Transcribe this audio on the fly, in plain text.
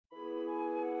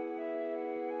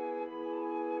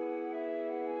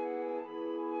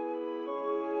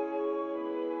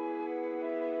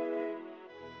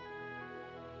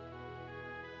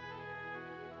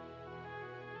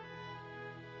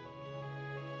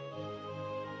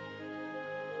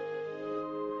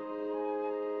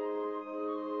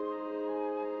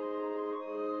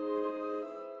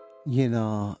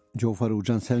Jena Joe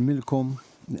Farrugia nsellmilkom,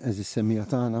 eżis semmija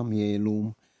tagħna miegħi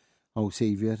għaw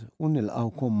Savior u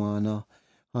nilqgħukom magħna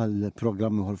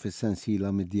għall-programm ieħor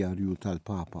fis-sensiela Mid-djarju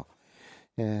tal-Papa.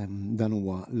 Dan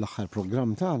huwa l-aħħar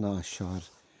programm tagħna għax-xahar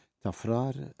ta'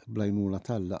 frar blajnuna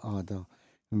tal-għada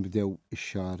nbdew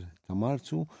ix-xahar ta'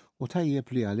 Marzu u tajjeb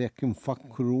li għalhekk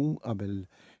infakru qabel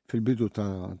fil-bidu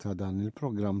ta' dan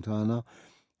il-programm tagħna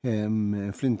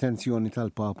fl-intenzjoni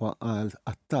tal-Papa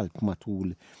għat-talb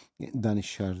matul dan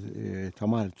ix-xahar ta'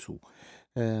 Marzu.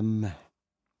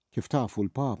 Kif tafu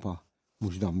l-Papa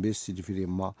mhux dan biss, jiġifieri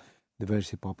imma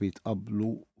diversi papi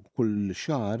jitqabblu kull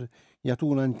xahar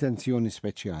jagħtuna intenzjoni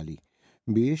speċjali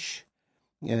biex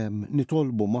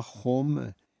nitolbu magħhom,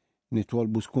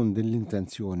 nitolbu skont din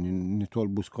l-intenzjoni,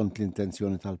 nitolbu skont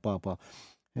l-intenzjoni tal-Papa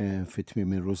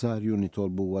fit-tmiem ir-Rożarju,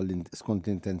 nitolbu skont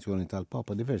l-intenzjoni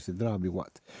tal-Papa diversi drabi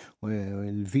waqt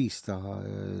il-vista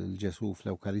l-Ġesu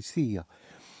fl-Ewkaristija.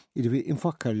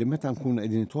 Infakkar li meta nkunu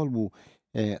qegħdin nitolbu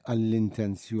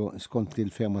għall-intenzjoni skont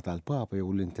il-fema tal-Papa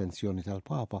jew l-intenzjoni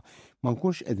tal-Papa, ma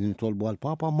nkunx qegħdin nitolbu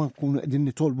għall-Papa, ma nkunu qegħdin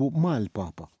nitolbu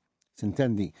mal-Papa.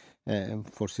 Sintendi,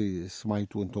 forsi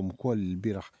smajtu intom ukoll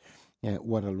il-bieraħ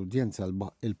wara l-udjenza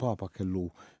il-Papa kellu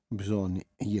bżonn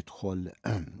jidħol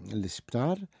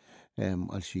l-isptar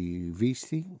għal xi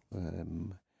visti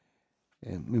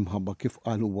minħabba kif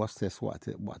qal huwa stess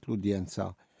waqt l-udjenza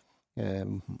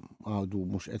għadu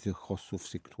mhux qed iħossu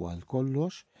f'siktu għal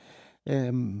kollox.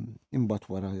 Imbagħad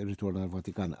wara r-ritorn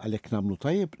għall-Vatikan għalhekk nagħmlu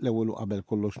tajjeb l-ewwel qabel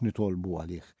kollox nitolbu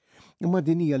għalih. Imma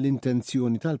din hija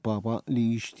l-intenzjoni tal-Papa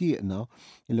li jixtieqna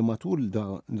li matul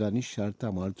dan ix-xahar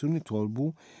ta' Marzu nitolbu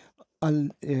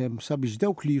sabiex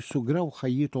dawk li jissugraw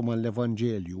ħajjithom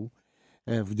għall-Evanġelju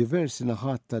f'diversi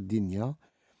naħat tad-dinja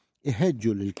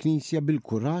iħeġġu lill-Knisja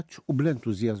bil-kuraġġ u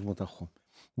bl-entużjażmu tagħhom.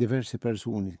 Diversi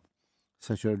persuni,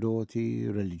 saċerdoti,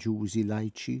 reliġjużi,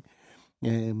 lajċi,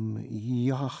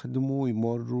 jaħdmu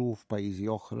jmorru f'pajjiżi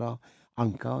oħra,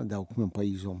 anka dawk minn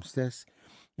pajjiżhom stess,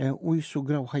 u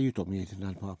jissugraw ħajjithom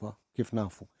jgħidilna l-Papa, kif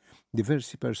nafu.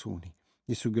 Diversi persuni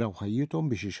jissugraw ħajjithom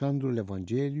biex ixandru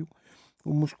l-Evanġelju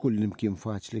u mhux kull imkien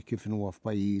faċli kif huwa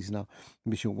f'pajjiżna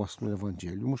biex iwasslu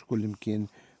l-Evanġelju, mhux kull imkien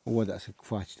huwa daqshekk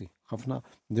faċli. Ħafna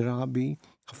drabi,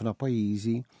 ħafna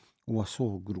pajjiżi huwa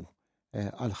sogru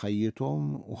għal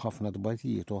ħajjithom u ħafna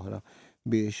dbatijiet oħra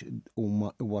biex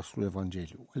huma iwasslu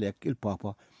l-Evanġelju. Għalhekk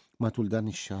il-Papa matul dan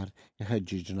ix-xahar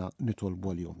iħeġġiġna nitolbu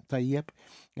għalihom. Tajjeb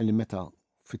li meta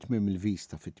fit-tmiem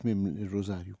il-vista, fit-tmiem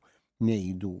ir-Rożarju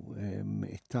ngħidu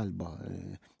it-talba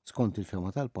skont il-fema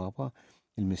tal-Papa,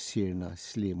 il-missierna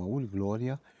s-slima u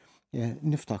l-glorja,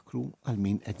 niftakru għal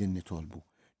min qegħdin nitolbu.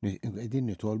 Qegħdin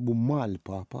nitolbu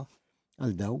mal-Papa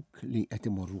għal dawk li qed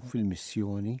imorru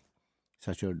fil-missjoni,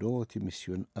 saċerdoti,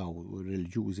 aw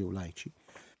reliġjużi u lajċi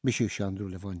biex jixxandru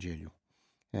l-Evanġelju.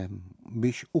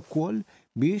 Biex ukoll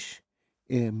biex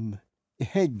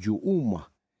iħeġġu huma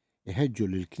iħeġġu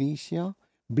lill-Knisja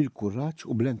bil-kuraġġ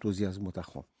u bl-entużjażmu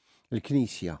tagħhom.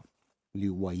 Il-Knisja li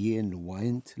huwa jien u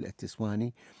int li qed tismani,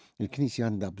 il-Knisja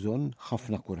għandha bżonn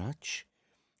ħafna kuraġġ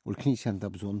u l-Knisja għandha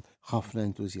bżonn ħafna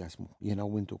entużjażmu. Jiena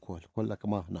u int ukoll, kollha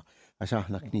kemm aħna għax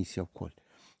aħna Knisja wkoll.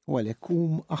 U għalhekk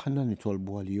aħna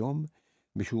nitolbu għalihom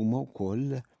biex huma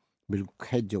wkoll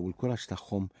bil-ħeġġa u l-kuraġġ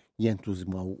tagħhom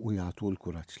jentużmaw u jagħtu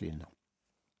l-kuraġġ lilna.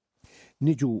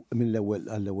 Niġu mill-ewwel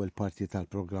għall-ewwel parti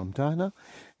tal-programm tagħna,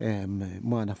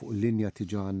 magħna fuq il-linja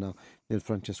tiġa għandna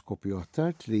il-Francesco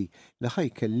Piottart li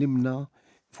ħajkellimna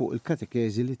fuq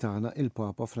il-katekeżi li tagħna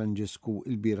il-Papa Franġisku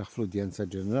il-bieraħ fl-udjenza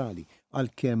ġenerali,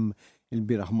 għalkemm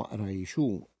il-bieraħ ma qrajxu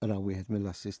ra wieħed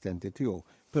mill-assistenti tiegħu,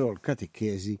 però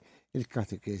il-katekeżi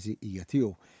hija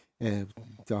tiegħu.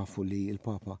 Tafu li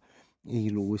il-Papa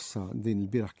ilu issa din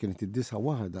il-bieraħ kienet id-disa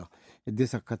waħda,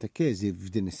 id-disa katekeżi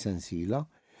f'din is-sensiela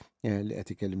li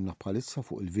qed ikellimna bħalissa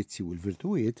fuq il-vizzi u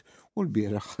l-virtujiet u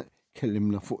l-bieraħ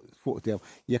kellimna fuq tew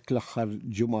jekk l-aħħar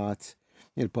ġimgħat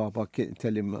il-Papa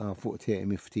kellimna fuq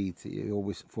temi ftit jew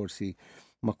forsi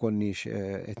ma konniex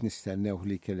qed nistennew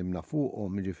li kellimna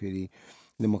fuqhom, jiġifieri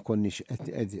li ma konniex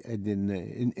qegħdin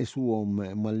inqisuhom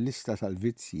mal-lista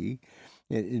tal-vizzi,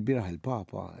 il-bieraħ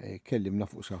il-Papa kellimna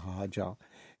fuq xi ħaġa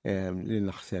li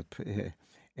naħseb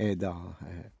qiegħda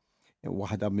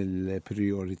waħda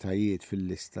mill-prioritajiet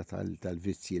fil-lista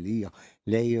tal-vizzi li hija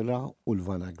l-ejra u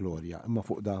l-vanaglorja. Imma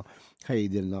fuq da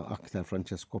ħejdilna aktar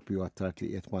Francesco Piottart li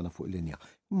qiegħed magħna fuq linja.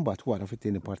 Imbagħad wara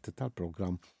fit-tieni parti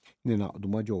tal-programm ninaqdu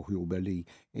ma' Joe Huber li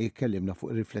jkellimna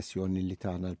fuq riflessjoni li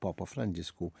tagħna l-Papa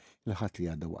Franġisku il-ħadd li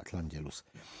għadda waqt l-Angelus.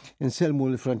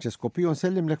 Insellmu l-Francesco Pio,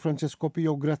 nsellimlek Francesco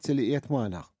Pio, grazzi li qiegħed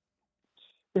magħna.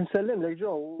 Insellem lek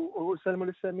ġo u selmu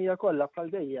l-semmija kollha bħal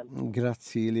dejjem.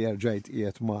 Grazzi li rġajt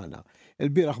qiegħed magħna.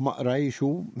 Il-bieraħ ma qrajxu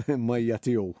Majja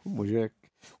tiegħu, mhux hekk,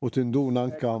 u tinduna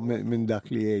anke minn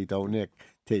dak li jgħid hawnhekk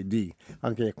tgħiddi,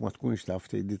 anke jekk ma tkunx taf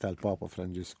tgħiddi tal-Papa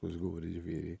Franġisku żgur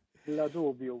ġifieri. La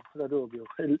dubju.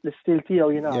 L-istil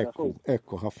tiegħu jingħaraf.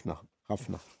 Ekku, ħafna.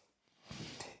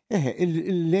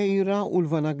 Il-lejra u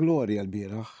l-vanaglorja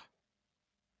l-bieraħ.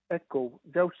 Ekku,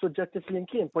 żewġ suġġetti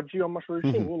flimkien poġġihom ma'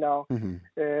 xulxin jiena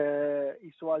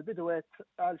jisu għal-biduet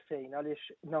għalfejn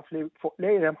għaliex naf li fuq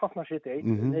lejra hemm ħafna xi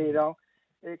tgħid, lejra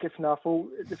kif nafu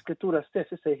l-iskrittura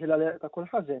stess issejħilha ta' kull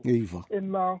ħażen. Iva.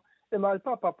 Imma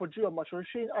l-Papa poġġihom ma'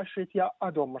 xulxin għax rid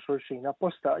jaqgħadhom ma' xulxin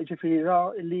apposta, jiġifieri ra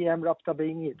li hemm rabta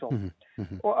bejniethom.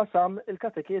 U qasam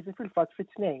il-katekeżi fil-fatt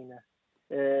fit-tnejn.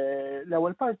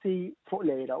 L-ewwel parti fuq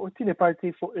lejra u t-tieni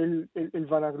parti fuq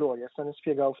il-vanaglorja, sa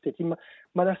nispjegaw ftit.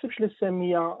 Ma naħsibx li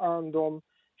s-semmija għandhom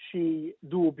xi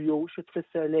dubju xi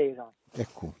tfisser lejra.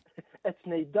 Ekku. Qed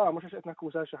ngħid da mhux għax qed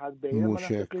nakkuża xi ħadd bejn. Mhux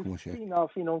hekk.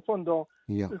 Fina fondo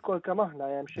il-kol kemm aħna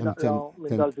hemm xi naqra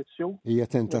minn dal-vizzju. Hija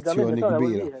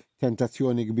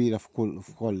tentazzjoni kbira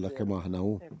f'kollha kemm aħna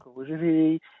hu.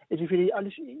 Ġifieri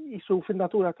għaliex jisu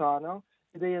fin-natura tagħna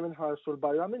dejjem inħarsu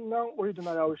l-barra minna u rridu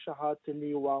naraw xi ħadd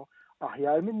li huwa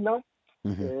aħjar minna.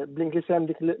 Bl-Ingliż hemm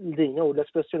dik din u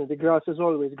l-espressjoni the grass is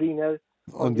always greener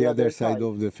on the other side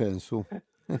of the fence.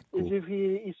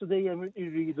 Jiġifieri jisu dejjem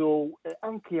irridu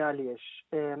anke għaliex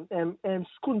hemm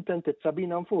skuntentizza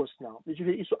bina nfusna.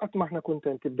 Jiġifieri jisu qatt maħna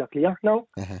kuntenti b'dak li aħna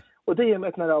u dejjem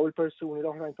qed naraw il-persuni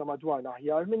l-oħrajn ta' madwarna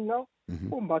aħjar minna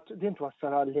u mbagħad din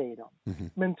twassal għal-lejra.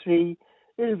 Mentri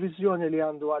il-viżjoni li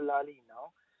għandu Alla għalina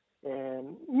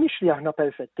mhix li aħna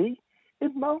perfetti,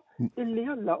 imma illi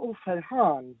Alla u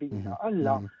ferħan bina,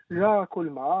 Alla ra kull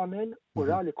ma għamel u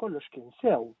ra li kollox kien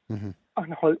sew.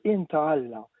 Aħna ħolqien ta'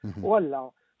 Alla u Alla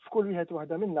f'kull wieħed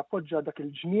waħda minna poġġa dak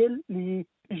il-ġmiel li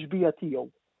ġbija tiegħu.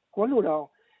 U allura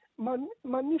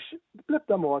m'għandniex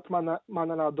bl-ebda mod ma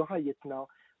ngħaddu ħajjitna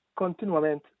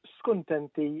kontinwament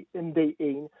skuntenti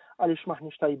imdejqin għaliex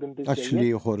maħniex tajbin biżżejjed. Għax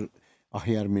li ieħor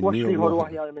aħjar minni. Wax li ħor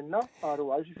aħjar minna, għaru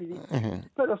ġifieri.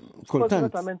 Però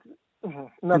sfortunatament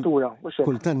natura.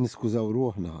 Kultant niskużaw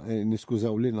ruħna,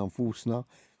 niskużaw lilna nfusna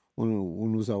u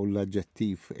nużaw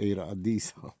l-aġġettiv ejra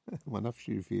qaddisa. Ma nafx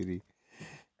jiġifieri.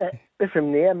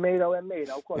 Ifhimni hemm mejra u hemm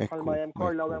mejra wkoll bħalma hemm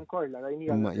korla u hemm korla.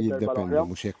 Ma jiddependi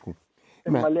mhux hekk.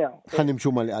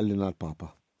 Ħanimxu ma li qallina l-Papa.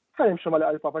 Ħanimxu ma li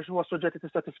qal il-Papa x'huwa suġġetti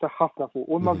tista' tiftaħ ħafna fuq.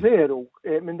 U ma veru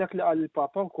minn dak li qal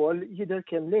il-Papa wkoll jidher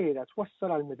kemm lejra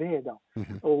twassal għal mibeda.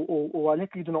 U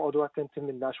għalhekk jridu noqogħdu attenti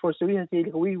minnha. X'forsi wieħed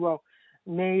jgħidlek huwa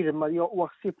ngħid imma huwa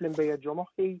ħsieb li mbejjed ġo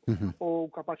moħħi u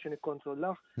kapaċi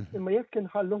nikkontrollah. Imma jekk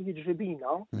inħalluh jiġri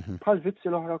bina bħal vizzi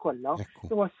l-oħra kollha,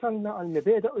 iwassalna għal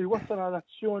mibeda u jwassal għal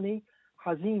azzjoni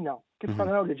ħażina. Kif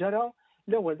naraw li ġara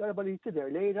l-ewwel darba li tidher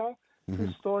lejra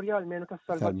l-istorja almenu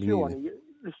tas-salvazzjoni.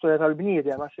 L-istorja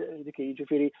tal-bniedem għax dik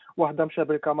jiġifieri waħda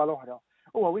mxebrika mal-oħra.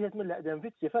 Huwa wieħed mill-eqdem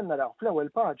vizzi fejn naraw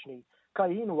fl-ewwel paġni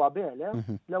Kajin u Abel,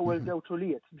 l-ewwel żewġ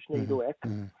uliet biex ngħidu hekk,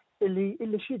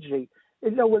 illi x'jiġri.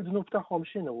 L-ewwel dnub tagħhom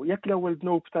x'inhu? Jekk l-ewwel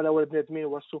dnub tal-ewwel bnedmin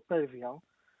huwa supervja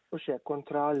u x'hekk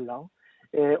kontra Alla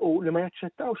u li ma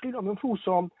jaċċettawx lilhom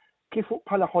infushom kif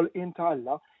bħala ħolqien ta'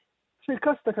 Alla.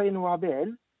 Fil-każ ta' Kajin u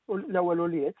Abel u l-ewwel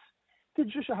uliet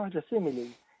tiġri xi ħaġa simili.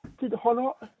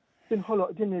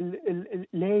 Tinħoloq din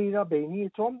il-lejra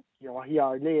bejnietom, jew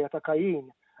aħjar lejra ta' Kajin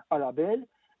għal Abel,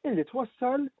 illi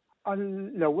twassal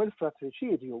għall-ewwel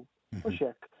fratriċidju. U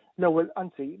x'hekk. L-ewwel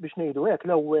anzi biex ngħidu hekk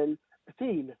l-ewwel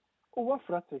qtil huwa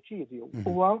fratriċidju,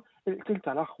 huwa l-qtil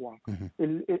tal-aħwa.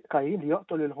 Kajin li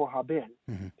joqtol il-ħu Abel.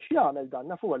 X'jagħmel dan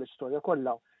nafuha l-istorja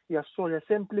kollha. Hija storja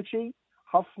sempliċi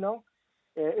ħafna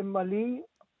imma li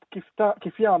kif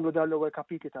jagħmlu dan l-ewwel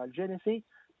kapitli tal-Ġenesi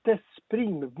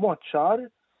tesprimi b'mod ċar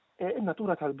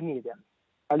in-natura tal-bniedem.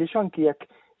 Għaliex anki jekk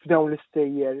f'dawn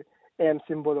l-istejjer hemm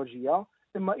simboloġija,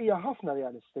 imma hija ħafna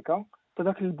realistika ta'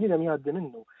 dak li l-bniedem jgħaddi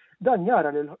minnu. Dan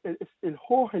jara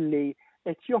il-ħoħ li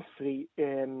qed joffri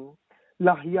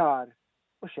l-aħjar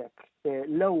u xekk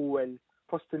l-ewwel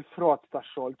fost il-frott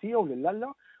tax-xogħol tiegħu lil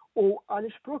Alla u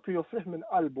għaliex propju joffrih minn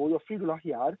qalbu joffrilu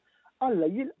l-aħjar, Alla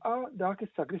jilqa' dak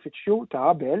is-sagrifiċċju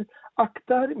ta' Abel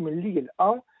aktar milli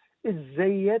jilqa'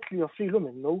 iż-żejjed li joffrilu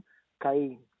minnu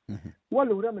Kajin. U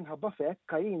allura minħabba fekk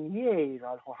Kajin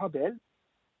jgħira l-ħu Abel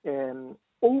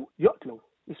u joqtlu,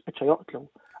 jispiċċa joqtlu.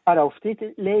 Araw ftit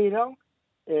lejra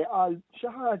għal xi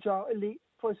ħaġa li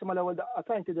forsi mal-ewwel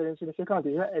daqqatajn tidher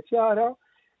insinifikanti qed jara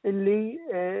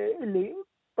illi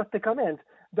prattikament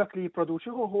dak li jipproduċi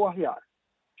huwa aħjar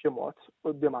b'xi mod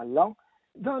quddiem Alla,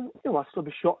 dan iwasslu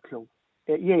biex joqtlu,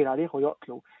 jgħira liħu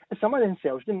joqtlu. Issa ma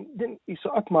ninsewx din qisu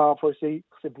qatt ma forsi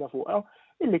ħsibna fuqha,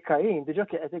 illi Kajin diġà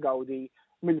qed igawdi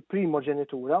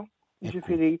mill-primogenitura,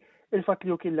 jiġifieri il-fatt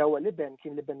li hu kien l-ewwel liben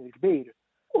kien liben il-kbir.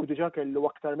 U diġà kellu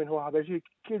aktar minn ħabeġi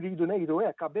kien ridu ngħidu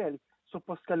hekk qabel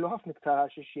suppost kellu ħafna iktar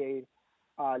għal xi xejn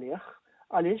għalih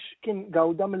għaliex kien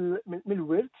gawda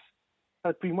mill-wirt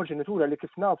tal-primogenitura li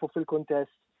kif nafu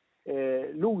fil-kuntest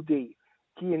ludi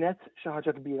kienet xi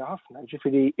ħaġa kbira ħafna.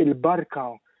 Ġifieri il-barka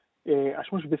għax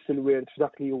mhux biss il-wirt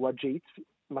f'dak li huwa ġid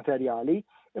materjali,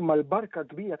 imma l-barka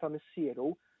kbira ta'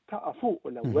 missieru taqa' fuq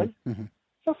l-ewwel.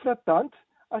 Sa frattant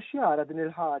għax jara din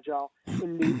il-ħaġa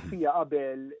illi fija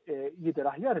qabel jidher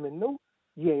aħjar minnu,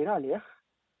 jgħira għalih,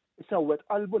 isewwet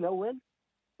qalbu l-ewwel,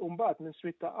 u mbagħad minn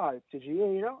swit ta' qalb tiġi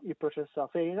jgħira, jipproċessa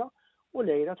fejra, u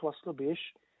lejra twasslu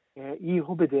biex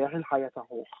jieħu bidejh il-ħajja ta'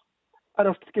 ħuh.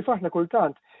 Għaraft kif aħna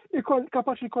kultant,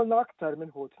 kapaċi jkollna aktar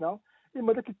minn ħutna,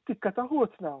 imma dak it-tikka ta'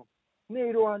 ħutna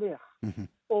ngħiru għalih.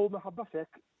 U minħabba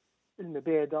fekk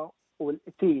il-mibeda u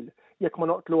l-qtil, jekk ma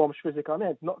noqtluhomx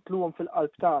fiżikament, noqtluhom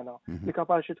fil-qalb tagħna li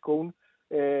kapaċi tkun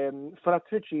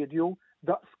fratriċidju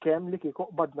daqskemm li kieku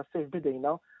qbadna s-sejf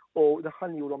bidejna u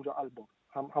daħħalnihom ġo qalbhom.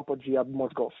 Ħanpoġġiha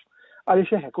b'mod goff.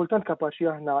 Għaliex hekk kultant kapaċi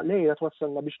aħna lejla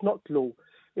twassalna biex noqtlu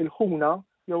il-ħuna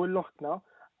jew il-loħtna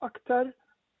aktar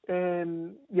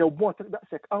jew b'mod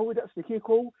daqshekk qawwi daqs li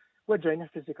kieku weġġajna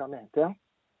fiżikament.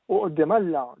 U qudiem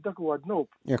Alla dak huwa dnub.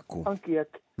 Anki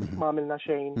jekk ma għamilna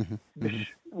xejn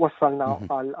biex wassalna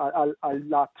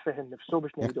għall-att fih innifsu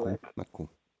biex ngħidu hekk.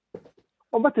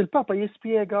 U mbagħad il-Papa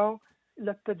jispjega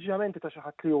l-atteġġjamenti ta' xi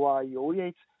ħadd li huwa għajju,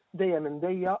 jgħid dejjem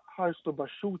imdejjaq, ħarstu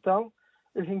baxxuta,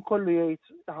 il-ħin kollu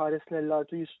jgħid ħares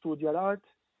lill-art u jistudja l-art,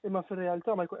 imma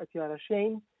fir-realtà ma jkun qed jara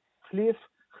xejn, ħlief,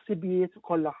 ħsibijiet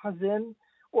kollha ħażen,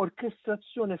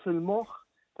 orkestrazzjoni fil-moħħ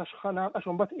ta' x'ħana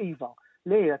għax mbagħad iva.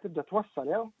 Lejla tibda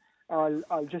twassal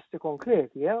għal ġesti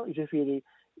konkreti, jiġifieri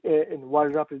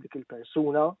nwarrab lil dik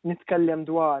il-persuna, nitkellem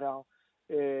dwarha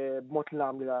b'mod li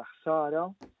nagħmlu lha ħsara,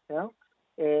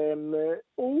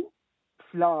 u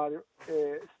fl-ar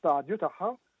stadju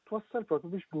tagħha twassal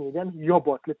propri biex bniedem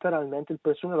jobot letteralment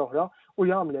il-persuna l-oħra u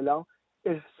jagħmlilha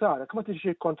ħsara. Kma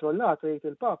tiġi kontrollata jgħid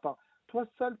il-Papa,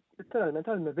 twassal letteralment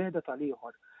għall-mibeda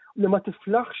tal-ieħor. Li ma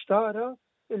tiflaħx tara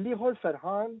l-ieħor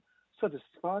ferħan,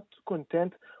 sodisfatt,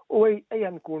 kuntent u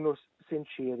ejja nkunu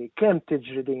sinċiri, kemm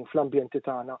tiġri din fl-ambjenti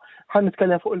tagħna. Ħan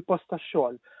nitkellem fuq il-post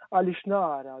tax-xogħol għaliex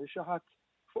nara li xi ħadd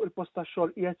fuq il-post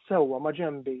tax-xogħol qiegħed sewwa ma'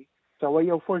 ġenbi, sewwa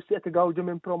jew forsi qed igawdi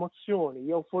minn promozzjoni,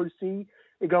 jew forsi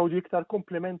igawdi iktar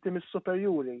komplimenti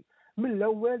mis-superjuri.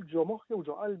 Mill-ewwel ġo moħħi u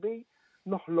ġo qalbi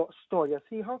noħloq storja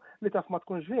sieħa li taf ma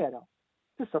tkunx vera.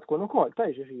 Tista' tkun ukoll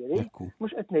ta' jiġifieri,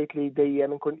 mhux qed ngħid li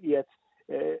dejjem inkun qiegħed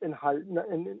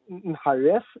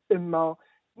nħarref, imma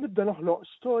nibda noħloq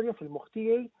storja fil-moħħ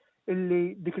tiegħi illi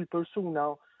dik il-persuna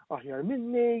aħjar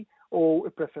minni u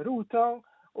preferuta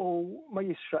u ma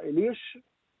jixraqilix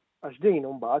għax dejn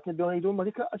mbagħad nibdew ngħidu ma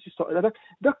dik laqas jistoqra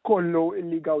dak kollu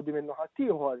illi gawdi minnu ħadd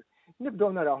ieħor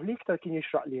nibdew naraw li iktar kien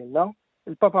jixraq lilna.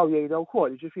 Il-Papa jgħidha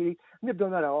wkoll, ġifieri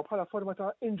nibdew narawha bħala forma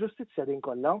ta' inġustizzja din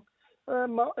kollha.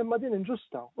 Imma din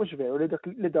inġusta, mhux veru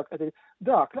li dak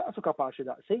laqasu kapaċi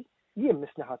daqsi. Jien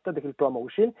misni ħatta dik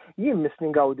il-promotion, jien misni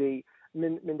ngawdi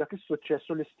minn dak is-suċċess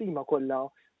u l-istima kollha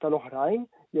tal-oħrajn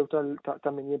jew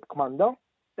ta' min jibkmanda,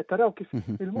 qed taraw kif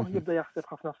il-moħħ jibda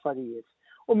jaħseb ħafna affarijiet.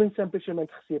 U minn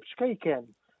sempliċement ħsieb x'kejken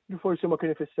li forsi ma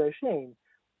kien ifisser xejn,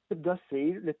 tibda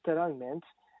ssir letteralment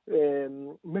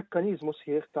mekkaniżmu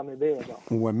sħiħ ta' mibeda.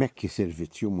 U hemmhekk isir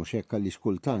vizzju mhux hekk għaliex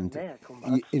kultant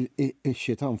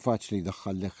ix-xitan faċli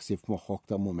jdaħħallek ħsieb moħħok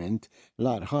ta' mument,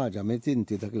 l-ar ħaġa meta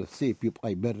inti dak il-ħsieb jibqa'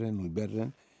 jberren u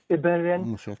jberren. Iberren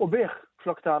u bih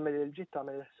flok tagħmel il-ġid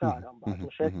tagħmel il-ħsara mbagħad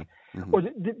mhux hekk. U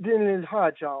din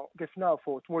il-ħaġa kif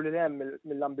nafu tmur lil hemm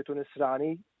mill-ambitu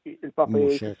nisrani, il-Papa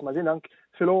jgħid isma' din anke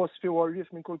filosofi u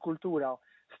orjif minn kull kultura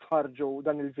stħarġu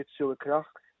dan il-vizzju ikraħ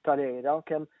tal-era,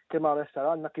 kemm għamel sar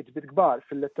għandna kitbiet kbar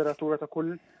fil-letteratura ta'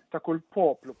 kull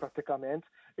poplu prattikament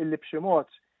illi b'xi mod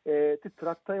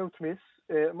titratta jew tmiss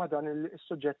ma' dan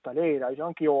is-suġġett tal-era,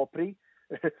 anki opri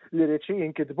liriċi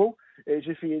jinkitbu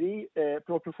ġifieri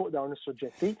propju fuq dawn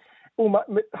is-suġġetti huma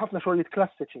ħafna xogħlijiet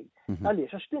klassiċi.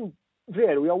 Għaliex għax din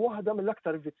veru hija waħda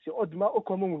mill-aktar vizzi qodma u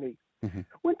komuni.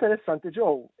 U interessanti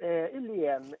ġew illi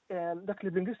hemm dak li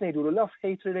bl-Ingliż ngħidulu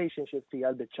love-hate relationship fiha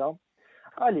l-biċċa.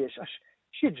 Għaliex għax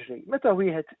xiġri, meta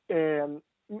wieħed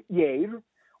jgħir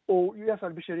u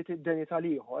jasal biex irid id-deni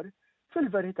tal-ieħor,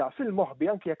 fil-verità, fil-moħħbi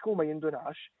anke jekk huma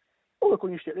jindunax, u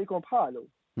jkun jixtieq li jkun bħalu.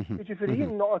 Jiġifieri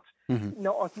jien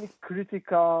noqgħod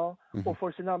nikkritika u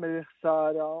forsi nagħmel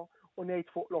ħsara u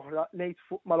ngħid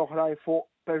fuq mal-oħrajn fuq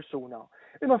persuna.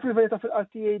 Imma fil-verità fil-qalb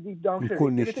tiegħi deep down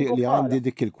Nkun nixtieq li għandi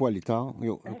dik il-kwalità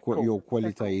jew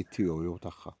kwalitajiet tiegħu jew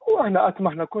tagħha. U aħna qatt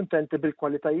maħna kuntenti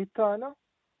bil-kwalitajiet tagħna,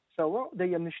 sewwa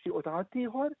dejjem nixtiequ ta' ħadd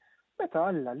ieħor, meta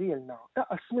Alla lilna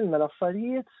qasmilna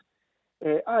l-affarijiet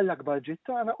għall akbar ġid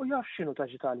tagħna u jaf x'inhu ta'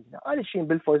 ġid għalina. Għaliex jien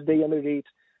bil-fors dejjem irrid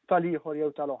tal-ieħor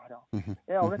jew tal-oħra.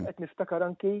 Hawnhekk qed niftakar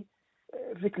anki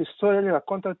dik l-istorja li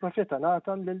rakkonta l-profeta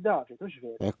Natan lil David, mhux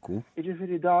veru. Ekku.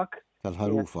 Jiġifieri dak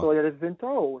Tal-ħarufa. Storja li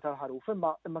żvintaw tal-ħarufa,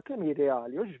 imma kemm hi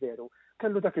reali, mhux veru.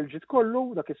 Kellu dak il-ġid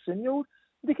kollu, dak is-Sinjur,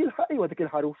 dik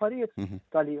il-ħarufarijiet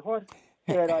tal-ieħor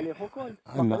era li ukoll.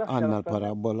 Għandna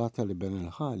l-parabola tal-Iben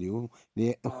il-ħalju li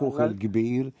ħuħ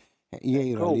il-kbir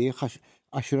jgħira li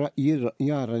għax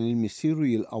jara li l-missieru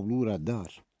jilqgħu lura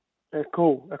d-dar. Ekku.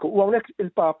 U hawnhekk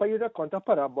il-Papa jirrakkonta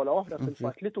parabola oħra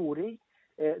fil-fatt li turi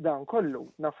dan kollu.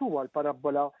 Nafuha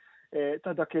l-parabola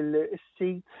ta' dak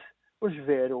il-sit mhux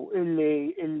veru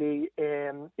illi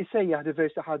isejjaħ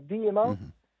diversi ħaddiema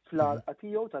fl-għalqa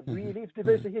tiegħu ta' dwili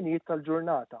f'diversi ħinijiet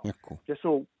tal-ġurnata.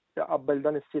 Ġesu qabbel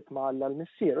dan is-sit ma' Alla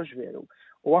l-missier mhux veru.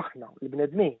 U aħna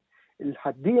l-bnedmin,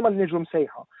 il-ħaddiema li niġu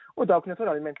msejħa u dawk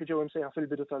naturalment li ġew msejħa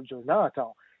fil-bidu tal-ġurnata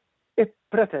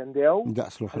ippretendew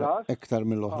daqs l-oħra aktar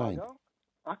mill-oħrajn.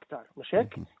 Aktar, mhux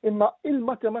hekk? Imma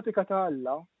il-matematika ta'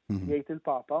 Alla jgħid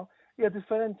il-Papa hija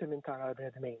differenti minn tagħna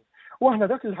l-bnedmin. U aħna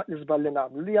dak l-iżbal li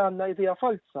nagħmlu li għandna idea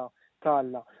falsa ta'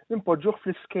 Alla, nimpoġġuh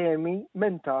fl-iskemi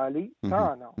mentali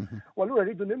tagħna. U allura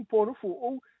rridu nimponu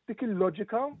fuqu dik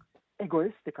il-loġika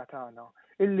egoistika tagħna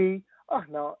illi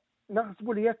aħna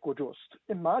naħsbu li jekk ġust,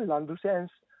 imma Alla għandu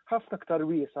sens ħafna aktar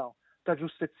wiesa ta'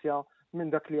 ġustizzja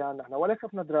minn dak li għandna aħna. U għalhekk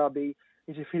ħafna drabi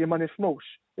jiġifieri ma nifhmux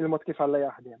il-mod kif Alla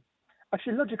jaħdem. Għax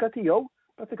il-loġika tiegħu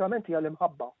pratikament hija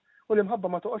l-imħabba. U l-imħabba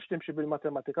ma toqgħodx timxi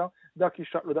bil-matematika, dak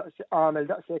jixraqlu daqshekk għamel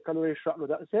daqshekk allura jixraqlu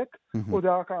daqshekk u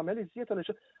dak għamel iżjed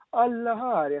għaliex Alla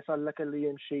ħares Alla kellu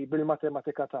jimxi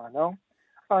bil-matematika tagħna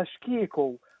għax kieku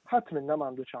ħadd minnha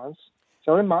m'għandu ċans.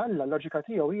 Sew imma Alla l-loġika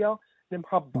tiegħu hija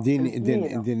l-imħabba.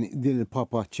 Din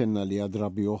il-Papa ċenna li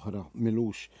drabi oħra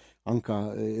milux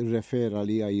anka irrefera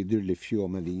li jidir li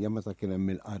f'jom għalija meta kien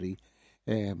hemm il-qari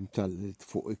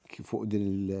fuq din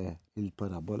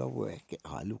il-parabola u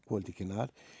għallu kol dikinar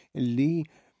li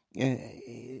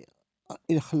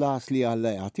il-ħlas li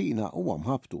Alla jagħtina huwa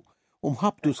mħabtu. U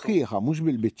mħabtu sħiħa mhux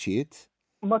bil-biċċiet.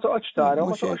 Ma toqgħodx tara,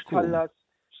 ma toqgħodx tħallas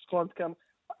skont kemm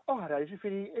oħra,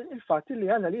 jiġifieri il-fatt li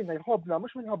Alla lilna jħobbna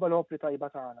mhux minħabba l-opri tajba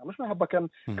tagħna, mhux minħabba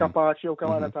kemm kapaċi jew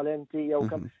kemm għandna talenti jew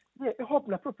kemm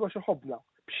iħobbna propju għax iħobbna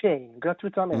b'xejn,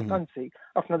 gratuitament, anzi,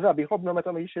 ħafna drabi jħobbna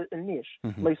meta ma jixilniex,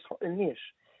 ma jisħoqilniex.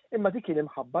 Imma dik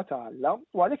il-imħabba ta' Alla,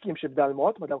 u għalhekk jimxi b'dal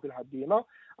mod ma' dawk il-ħaddiema,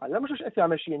 Alla mhux għax qed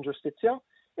jagħmel xi inġustizzja,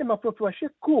 imma propju għax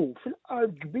jekk hu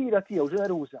fil-qalb kbira tiegħu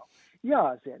ġeneruża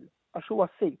jażel għax huwa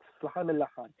sejt fl-aħħar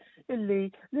mill-aħħar illi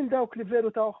lil dawk li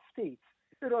veru tawh ftit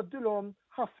iroddilhom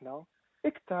ħafna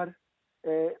iktar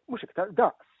mhux iktar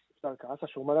daqs f'dal-każ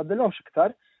għax huma raddilhomx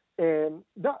iktar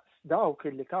daqs dawk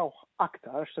illi tawh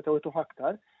aktar għax setgħu jtuh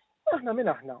aktar, aħna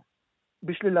minn aħna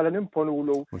biex lil Alla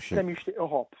nimponulu kemm jixtieq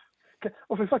iħobb.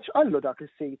 U fil-fatt qallu dak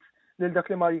is-sejt lil dak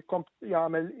li ma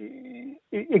jagħmel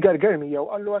igerger miegħu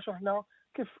qallu għax aħna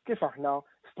kif aħna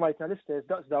stmajtna l-istess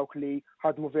daqs dawk li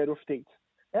ħadmu veru ftit.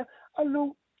 Qallu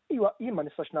iwa jien ma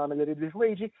nistax nagħmel irid li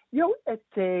ħwejġi jew qed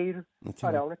tgħid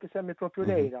hawnhekk isemmi propju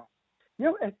lejra.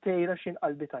 Jew qed tgħid għax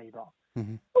qalbi tajba.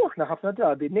 U aħna ħafna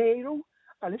drabi ngħidu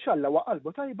għaliex Alla huwa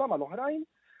qalbu tajba mal-oħrajn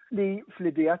li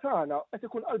fl-idea tagħna qed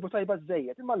ikun qalbu tajba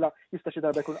żejjed, imma Alla jista' xi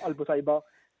darba jkun qalbu tajba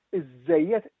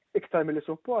iżejjed iktar milli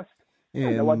suppost.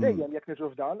 Huwa dejjem jekk niġu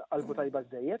f'dan qalbu tajba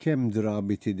żejjed. Kemm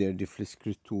drabi tidher di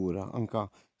fl-iskrittura anka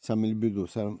sa mill-bidu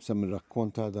sa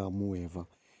mir-rakkonta da Eva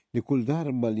li kull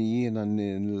darba li jiena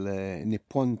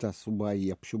nipponta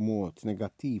subajja b'xi mod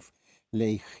negattiv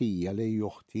lej ħija lej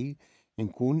joħti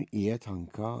nkun qiegħed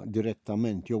anka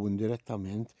direttament jew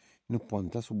indirettament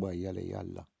nipponta subajja lej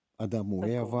Alla. Adamu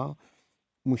Eva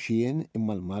mhux jien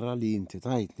imma l-mara li inti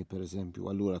tajtni pereżempju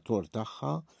allura tort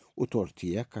tagħha u tort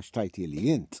tiegħek għax tajti li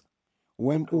int.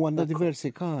 U għandna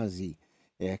diversi każi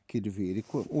hekk jiġifieri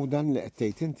u dan li qed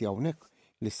tgħid inti hawnhekk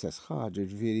l-istess ħaġa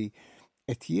jiġifieri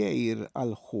qed jgħir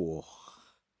għal ħuħ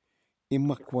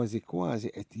imma kważi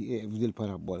qed f'dil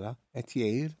parabola qed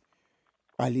jgħir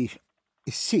għaliex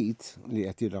is-sit li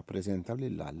qed jirrappreżenta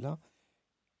lil Alla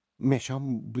mexa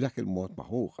b'dak il-mod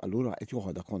maħuħ, allura qed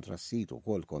joħodha kontra s-sit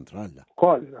ukoll kontra Alla.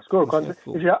 Skur,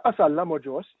 jiġi laqqas Alla mod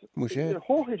ġost. Mhux hekk.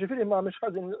 Ħuħ jiġifieri ma mhux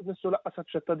ħażin nissu laqqas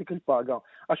aċċetta dik il-paga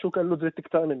għax hu kellu dritt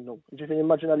iktar minnu. Jiġifieri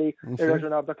immaġina li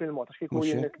irraġunaw b'dak il-mod għax kieku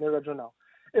jien nirraġunaw.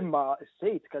 Imma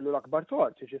s-sejt kellu l-akbar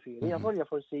tort, ġifieri, għavolja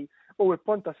forsi u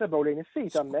ponta seba' u lejn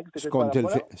is-sejt hemmhekk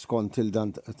skont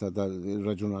il-dan ta'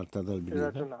 dal-raġunar ta' dal-bniedem.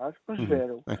 Il-raġunar, mhux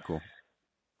veru. Ekku.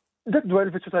 Dak dwar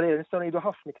il-vizzju tal-ejra nistgħu ngħidu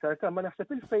ħafna iktar, ma naħseb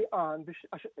il-fejqan biex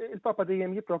għax il-Papa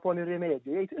dejjem jipproponi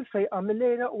rimedju, jgħid il-fejqan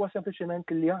mill-lejra huwa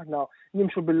sempliċement li aħna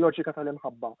nimxu bil-loġika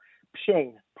tal-imħabba.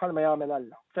 B'xejn bħalma jagħmel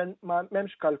Alla. Fejn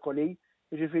m'hemmx kalkoli,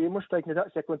 jiġifieri mhux tajtni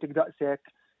daqshekk u intik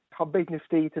daqshekk, ħabbejtni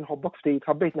ftit, inħobbok ftit,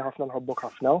 ħabbejtni ħafna nħobbok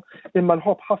ħafna, imma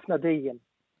nħobb ħafna dejjem.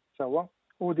 Sewwa,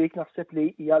 u dik naħseb li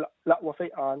hija l-aqwa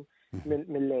fejqan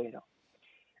mill-lejra.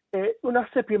 U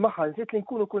naħseb li maħal nżid li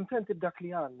nkunu kuntenti b'dak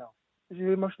li għandna.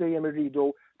 Ġifieri mhux dejjem irridu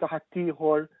ta'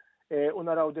 ħaddieħor u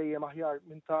naraw dejjem aħjar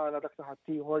minn tagħna dak ta'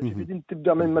 ħaddieħor, ġifieri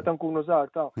tibda minn meta nkunu żgħar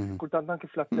ta' kultant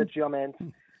anke fl-atteġġjament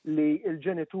li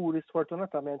l-ġenituri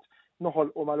sfortunatament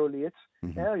noħolqu mal-uliet,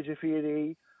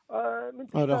 ġifieri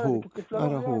Araħuk,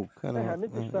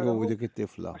 jew dik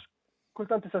it-tifla.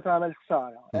 Kultant tista' tagħmel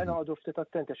ħsara, noqogħdu ftit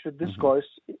attenti għax fid-diskors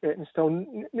nistgħu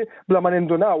bla ma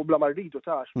nindunaw, bla ma rridu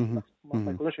tax,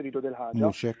 ma jkunux iridu dil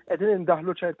ħaġa. Qegħdin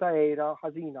indaħlu ċerta ejra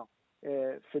ħażina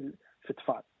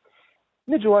fit-tfal.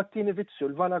 Niġu għat-tieni vizzju,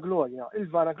 l-vanagloria.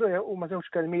 Il-vanagloria huma żewġ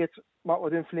kelmiet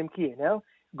maqgħudin flimkien,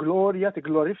 glorja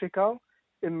tiglorifika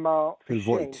imma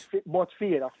fil-vojt, b'mod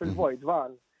fieraħ fil-vojt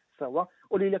van, sewwa,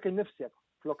 u lilek innifsek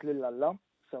flok lil Alla,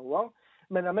 sewwa,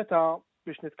 mela meta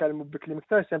biex nitkellmu b'kliem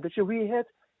iktar sempliċi wieħed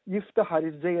jiftaħar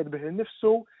iżejjed bih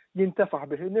innifsu, jintefaħ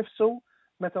bih innifsu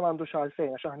meta m'għandux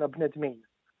għalfejn għax aħna bnedmin.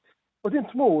 U din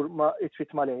tmur ma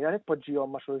it-tfit malejja li tpoġġihom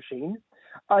ma' xulxin,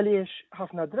 għaliex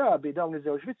ħafna drabi dawn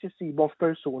iż-żewġ vizzi jsibhom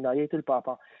f'persuna jgħid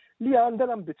il-Papa li għandha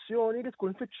l-ambizzjoni li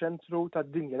tkun fiċ-ċentru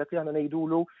tad-dinja dak li aħna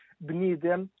ngħidulu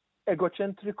bniedem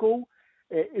egoċentriku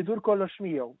idur kollox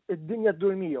miegħu, id-dinja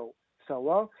ddur miegħu.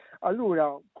 Sewwa, allura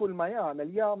kull ma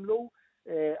jagħmlu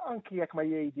anki jekk ma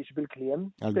jgħidix bil-kliem.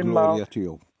 Għall-glorja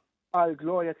tiegħu.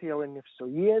 Għall-glorja tiegħu innifsu.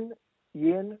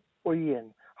 Jien u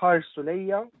jien. Ħarsu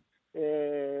lejja,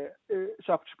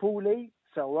 xabċpuli,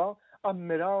 sewwa,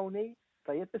 ammirawni,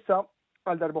 tajjeb issa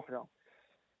għal darb'oħra.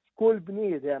 Kull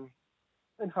bniedem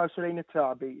inħarsu lejn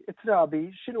it-trabi. It-trabi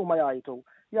x'inhu ma jgħidu?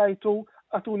 Jgħidu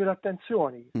għatuni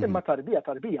l-attenzjoni. Imma tarbija.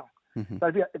 Tarbija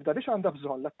ibda biex għandha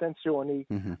bżonn l-attenzjoni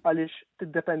għaliex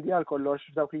tiddependi għal kollox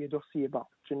f'dawk li jieħdu ħsieba,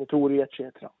 ġenituri,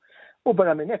 eċetera. U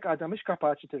barra minn hekk għadha mhix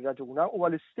kapaċi tirraġuna u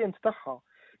għall-istint tagħha.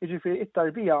 Jiġifieri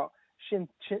it-tarbija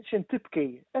x'in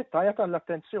tibki qed tajja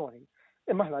tal-attenzjoni.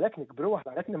 Imma aħna lek nikbru,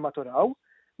 aħna lek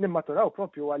nimmaturaw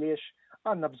propju għaliex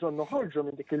għandna bżonn noħorġu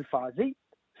minn dik il-fażi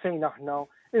fejn aħna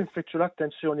infittxu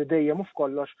l-attenzjoni dejjem u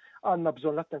f'kollox għandna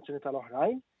bżonn l-attenzjoni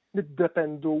tal-oħrajn,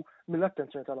 niddependu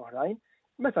mill-attenzjoni tal-oħrajn.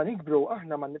 Meta nikbru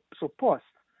aħna ma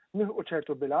suppost nieħu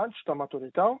ċertu bilanċ ta'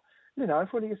 maturità li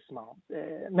narfu li jisma'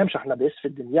 m'hemmx aħna biss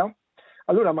fid-dinja.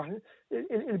 Allura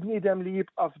il-bniedem li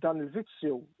jibqa' f'dan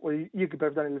il-vizzju u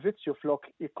jikber f'dan il-vizzju flok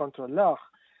jikkontrollah,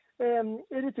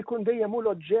 irid ikun dejjem hu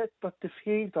l-oġġett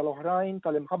tat-tifħir tal-oħrajn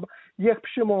tal-imħabba jekk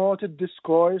b'xi mod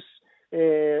id-diskors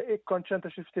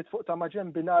ikkonċentra xi ftit fuq ta' ma'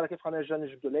 ġenbi nara kif ħanerġa'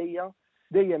 niġbdu lejja,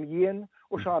 dejjem jien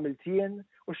u x'għamilt jien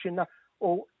u x'inna.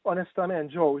 U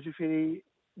onestament, Joe, ġifieri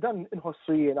dan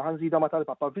inħossu jiena ħanżida ma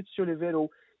tal-Papa vizzju li veru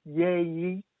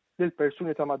jgħi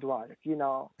lill-persuni ta' madwarek.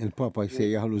 Il-Papa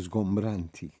jsejjaħlu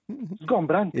żgombranti.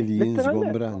 Żgombranti. Il-jien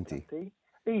żgombranti.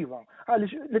 Iva,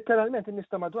 għaliex letteralment in-nies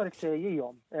ta' madwarek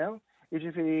sejjihom,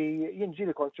 jiġifieri jien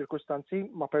ġieli kont ċirkustanzi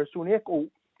ma' persuni hekk u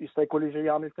jista' jkolli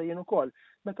jagħmel tajjin ukoll.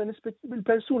 Meta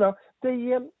bil-persuna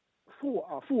dejjem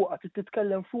fuqha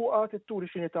titkellem fuqha, titturi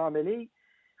x'inhi tagħmel hi.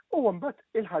 U mbagħad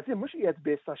il-ħażin mhux qiegħed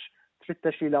biss għax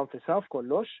tfittex ilha nfisha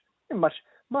f'kollox, imma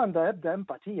m'għandha ebda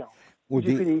empatija. U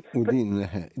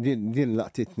din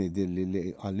laqtitni din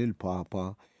li għall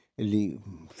il-Papa li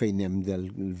fejn hemm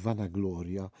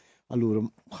del-vanagloria, allura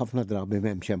ħafna drabi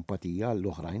m'hemmx empatija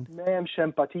għall-oħrajn. M'hemmx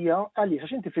empatija għaliex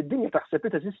għax inti fid-dinja taħseb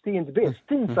li teżisti int biss,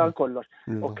 tinsa l-kollox.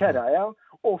 U kera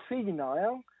u fina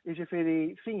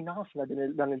jiġifieri fina ħafna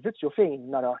dan il-vizzju fejn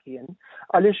narah jien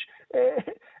għaliex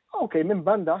ok, minn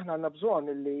banda aħna għandna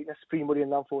bżonn li nesprimu li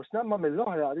nfusna, ma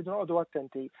mill-oħra rridu noqogħdu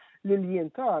attenti li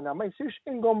l-jien tagħna ma jsirx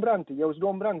ingombranti jew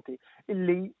żgombranti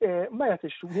illi ma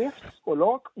jagħtix nifs u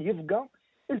lok jifga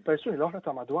il-persuni l-oħra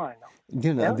ta' madwarna.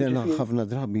 Dina ħafna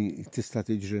drabi tista'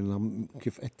 tiġrilna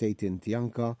kif qed tgħid inti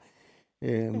anke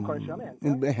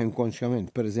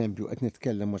inkonxjament. Pereżempju qed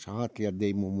nitkellem ma' xi ħadd li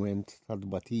għaddej mument ta'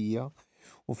 dbatija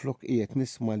u flok qiegħed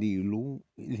nisma' lilu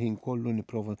il-ħin kollu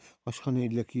nipprova għax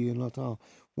ħanejdlek jiena ta'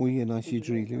 u jiena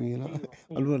x'jiġri li jiena.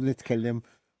 Allura nitkellem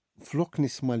flok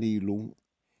nisma' lilu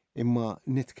imma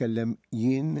nitkellem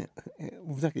jien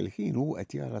u f'dak il-ħin hu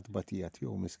qed jara tbatija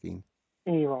tiegħu miskin.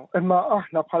 Iva, imma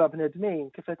aħna bħala bnedmin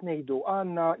kif qed ngħidu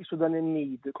għandna isu dan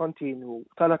in-need kontinwu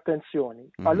tal-attenzjoni.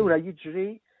 Allura jiġri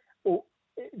u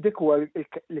dik huwa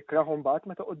l-ikraħ mbagħad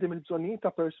meta qudiem il-bżonnijiet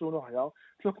ta' persuna oħra,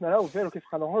 tluk naraw veru kif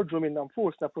ħanoħorġu minn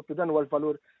nfusna proprju dan huwa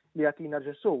l-valur li jagħtina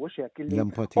Ġesu u x'hekk illi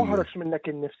oħroġ minnek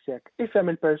innifsek,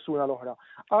 ifhem il-persuna l-oħra,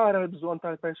 ara l-bżonn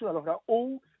tal-persuna l-oħra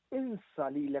u insa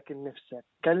lilek innifsek,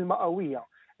 kelma qawwija,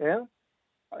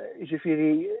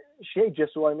 Ġifieri xejn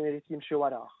Ġesu għal min irid jimxi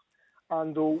warah.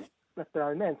 Għandu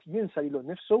naturalment jinsa lilu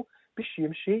nnifsu biex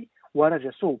jimxi wara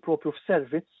Ġesu, propju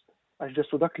f'servizz għax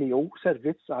Ġesu dak li hu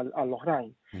servizz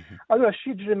għall-oħrajn. Allura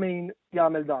x'jiġri min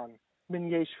jagħmel dan,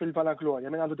 min jgħix fil-vanaglorja,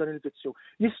 min għandu dan il-vizzju,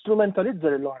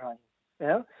 jistrumentalizza lill-oħrajn.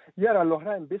 Jara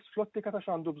l-oħrajn biss fl-ottika ta'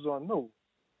 x'għandu bżonn hu.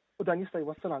 U dan jista'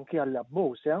 jwassal anki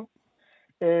għall-abbuż,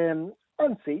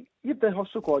 Anzi, jibda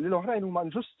jħossu wkoll li l-oħrajn huma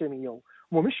inġusti miegħu,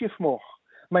 mhumiex jifhmuh,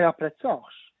 ma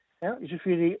japprezzawx.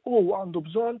 Ġifieri hu għandu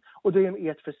bżonn u dejjem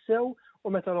qiegħed fis-sew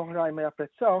u meta l-oħrajn ma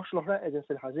japprezzawx, l-oħrajn qegħdin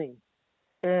fil-ħażin.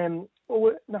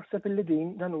 U naħseb illi din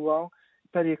dan huwa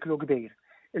periklu kbir.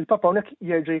 Il-Papa hawnhekk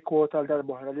jerġa' jkwota l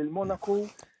darba oħra lil Monaku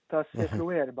tas-seklu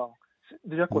 4.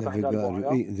 Diġà kwota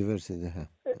darba diversi deħa.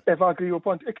 Evagri u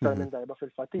pont iktar minn darba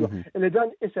fil-fatt. Illi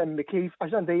dan isemmi kif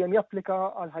għax dan dejjem japplika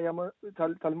għal ħajja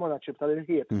tal-monaċib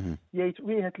tal-irħieb. Jgħid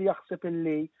wieħed li jaħseb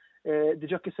illi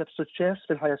diġà kiseb suċċess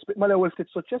fil-ħajja ma l-ewwel ftit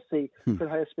suċċessi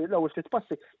fil-ħajja l-ewwel ftit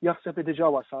passi jaħseb li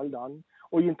diġà wasal dan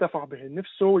u jintefaħ bih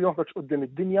innifsu u joħroġ quddiem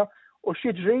id-dinja u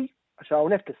x'jiġri għax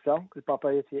hawnhekk issa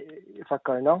il-Papa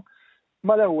jfakkarna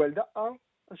ma l-ewwel daqqa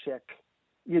għax hekk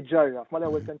jiġġarraf ma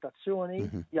l-ewwel tentazzjoni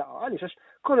jaqa' għaliex għax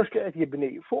kollox qed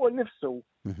jibni fuq innifsu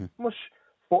mhux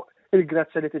fuq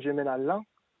il-grazzja li tiġi minn Alla,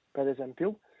 pereżempju,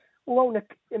 u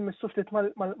hawnhekk immissu ftit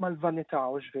mal-vanità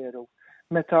u veru.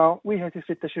 Meta wieħed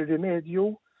ifittex ir-rimedju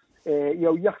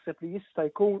jew jaħseb li jista'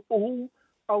 jkun hu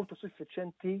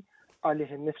autosuffiċjenti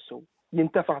għalih innifsu.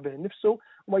 Jintefaħ bih innifsu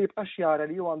u ma jibqax jara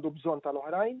li hu għandu bżonn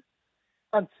tal-oħrajn,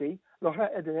 anzi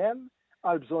l-oħrajn qegħdin hemm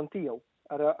għal bżonn tiegħu.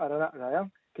 Ara naqra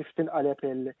kif tinqaleb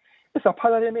issa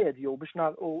bħala rimedju biex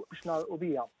nagħlqu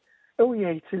biha. U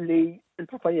jgħid li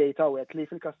il-Papa jgħid hawnhekk li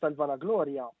fil-każ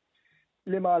tal-vanaglorja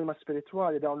li malma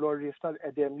spiritwali dawn l-orrif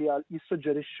tal-qedem li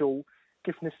jissuġġerixxu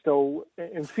kif nistgħu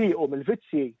nfiqu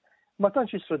mill-vizzji, ma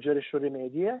tantx jissuġġerixxu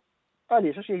rimedji,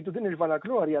 għaliex għax jgħidu din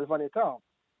il-vanaglorja, l-vanità,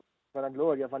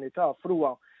 vanità,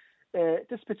 fruwa,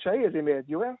 tispiċċa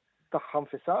ir-rimedju tagħha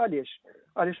nfisha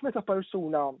għaliex meta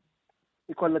persuna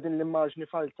jkollha din l-immaġni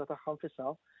falsa tagħha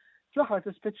nfisha, fl-aħħar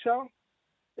tispiċċa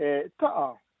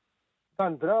taqa'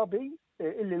 tan drabi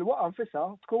illi l-waqa' nfisha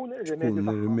tkun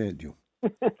ir-rimedju.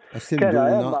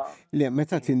 Le,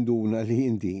 meta tinduna li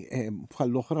inti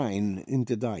bħall-oħrajn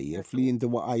inti dajjef li inti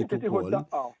waqajtu ukoll.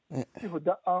 Tieħu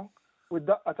daqqa u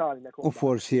d-daqqa tagħmek. U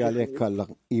forsi għalhekk Alla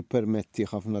jippermetti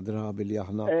ħafna drabi li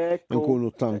aħna nkunu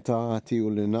tantati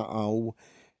u li naqgħu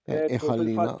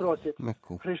iħallina.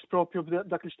 Ħriġt propju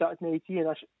dak li xtaqt ngħid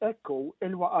jiena ekku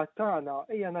il-waqgħat tagħna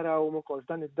ejja narawhom ukoll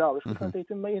f'dan id-dawl x'kont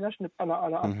ngħid imma jiena x'nibqa'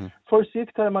 naqa'. Forsi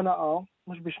iktar ma naqa'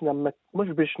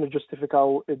 mhux biex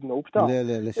niġġustifikaw id-dnub ta'.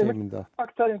 Le, xejn minn dak.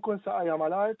 Aktar inkun saqajja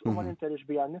mal-art u ma ninterix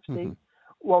biha nnifsi.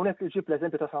 U hawnhekk iġib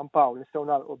l-eżempju ta' San Pawl nistgħu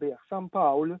nagħlqu bih. San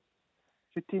Pawl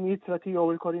fit-tieni ittra tiegħu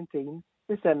il-Korintin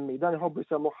isemmi dan iħobbu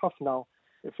jsemmuh ħafna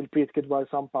fil-prietki dwar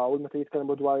San Pawl meta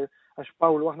jitkellmu dwar għax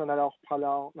Pawl aħna narawh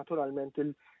bħala naturalment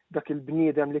dak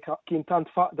il-bniedem li kien tant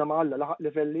faqda ma' Alla laħaq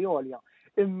livelli għolja.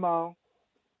 Imma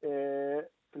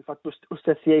fil-fatt u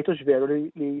stess jgħidu veru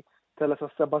li tella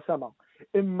sas-seba' sema.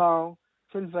 Imma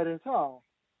fil-verità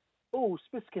u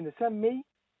spiss kien isemmi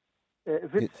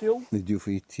vizzju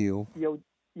id-djufijiet tiegħu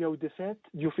jew difett,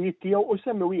 djufijiet tiegħu u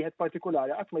semmi wieħed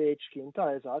partikolari qatt ma jgħidx kien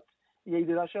ta' eżatt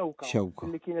jgħidilha xewka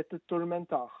li kienet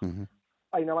titturmentah.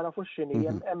 Għajna ma nafux x'inhi,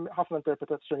 hemm ħafna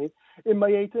interpretazzjonijiet, imma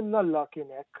jgħid imma Alla kien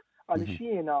hekk għaliex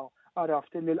jiena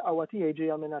għaraft li l-qawwa tiegħi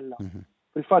ġejja minn Alla.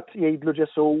 Fil-fatt jgħidlu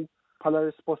Ġesu bħala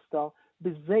risposta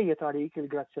biżejjed għalik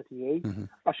il-grazzja tiegħi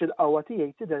għax il-qawwa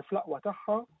tiegħi tidher fl-aqwa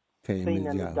tagħha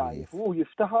fejn hemm id-dgħajf. U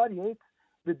jiftaħar jgħid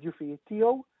bid-djufijiet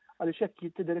tiegħu għaliex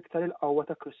hekk tidher iktar il-qawwa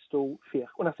ta' Kristu fih.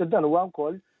 U naħseb dan huwa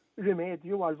wkoll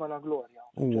rimedju għal vanaglorja.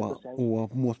 Huwa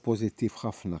b'mod pożittiv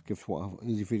ħafna kif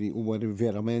jiġifieri huwa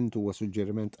verament huwa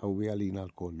suġġeriment qawwi għalina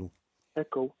l-kollu.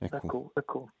 Ekku.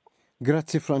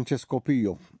 Grazzi Francesco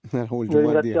Pio.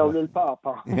 Nirringrazzjaw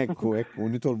lill-Papa. Ekku,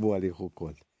 nitolbu għalih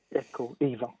ukoll. Ekku,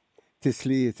 iva.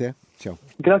 Tislijiet, ciao.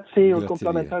 Grazzi u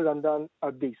l-komplament tal-Randan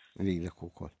għaddis. Lilek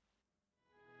ukoll.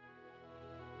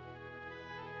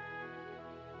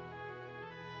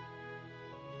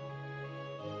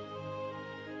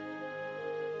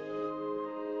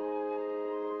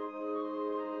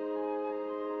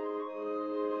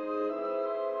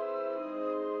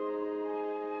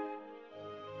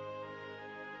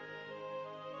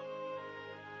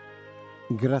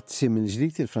 Grazzi minn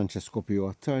ġdid il-Franċesko Pio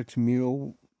Attart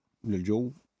miegħu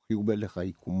l-ġew Huber li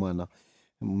ħajkun magħna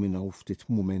minn hawn ftit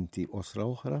mumenti osra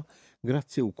oħra.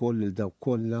 Grazzi wkoll lil dawk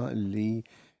kollha li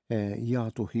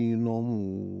jagħtu ħinhom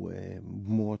u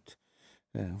b'mod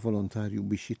volontarju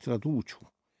biex jittraduċu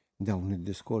dawn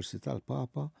id-diskorsi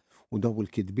tal-Papa u daw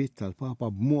il-kitbiet tal-Papa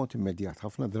b'mod immedjat,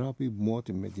 ħafna drabi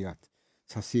b'mod immedjat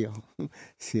sa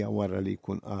sija wara li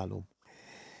jkun qalhom.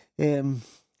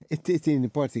 It-tieni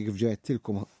parti kif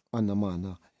ġejtilkom għandna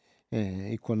magħna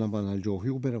jkollna magħna l-Joe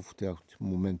Huber u ftit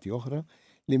mumenti oħra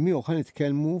li miegħu ħa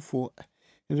nitkellmu fuq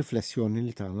riflessjoni li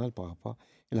tagħna l-Papa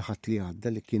il-ħadd li għadda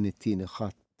li kien it-tieni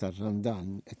ħadd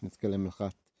tar-Randan qed nitkellem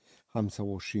il-ħadd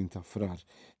 25 ta' frar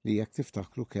li jekk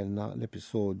tiftakru kellna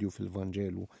l-episodju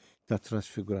fil-Vanġelu ta'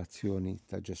 trasfigurazzjoni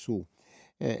ta' Ġesu.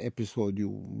 Episodju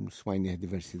smajnieh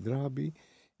diversi drabi,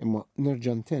 imma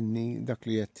nerġa' ntenni dak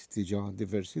li qed tiġa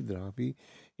diversi drabi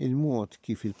il-mod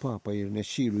kif il-Papa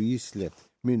jirnexxielu jislet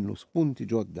minnu spunti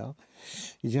ġodda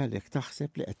ġalek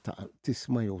taħseb li qed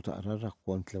tisma' jew taqra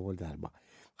r-rakkont l-ewwel darba.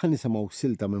 Ħa nisimgħu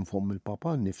silta minn fomm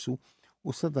il-Papa nnifsu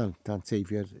u sadan tant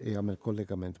Xavier jagħmel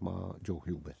kollegament ma' Joe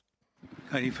Huber.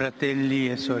 Cari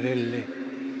fratelli e sorelle,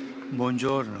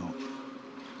 buongiorno.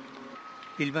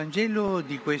 Il Vangelo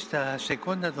di questa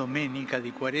seconda domenica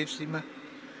di Quaresima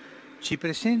ci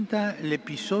presenta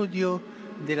l'episodio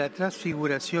della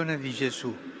trasfigurazione di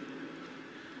Gesù.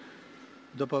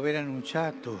 Dopo aver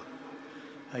annunciato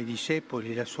ai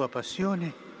discepoli la sua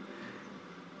passione,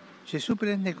 Gesù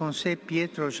prende con sé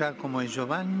Pietro, Giacomo e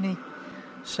Giovanni,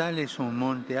 sale su un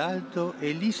monte alto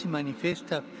e lì si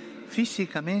manifesta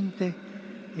fisicamente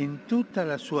in tutta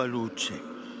la sua luce.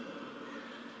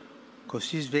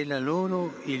 Così svela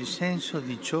loro il senso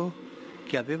di ciò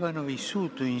che avevano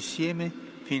vissuto insieme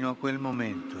fino a quel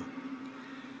momento.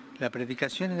 La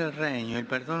predicazione del Regno, il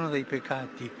perdono dei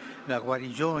peccati, la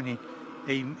guarigione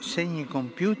e i segni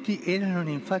compiuti erano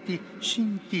infatti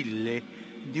scintille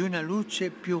di una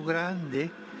luce più grande,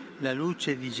 la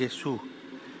luce di Gesù,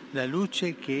 la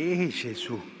luce che è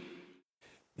Gesù.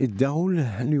 Id-dawl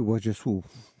li huwa Ġesu.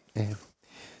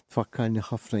 Tfakkarni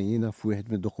ħafna jiena f'wieħed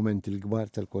mid-dokumenti l-kbar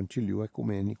tal-Konċilju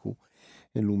Ekumeniku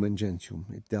il-Lumen Gentium,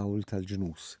 id-dawl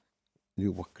tal-ġnus li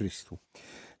huwa Kristu.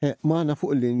 Magħna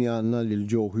fuq il-linja għandna lil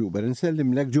Joe Huber.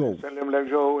 Nsellim lek Joe. Nsellem lek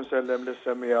Joe, nsellem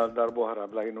lis-semmija darbohra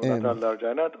blajnuna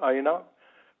tal-arġanat għajna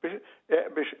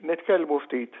biex nitkellmu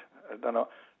ftit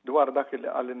dwar dak li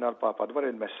għallinna l-Papa,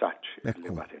 dwar il-messaġġ li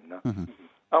batinna.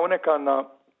 Hawnhekk għandna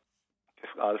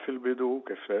kif qal fil-bidu,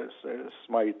 kif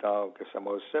smajta u kif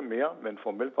semgħu s-semmija minn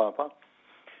fomm il-Papa,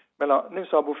 mela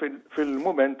ninsabu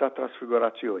fil-mument ta'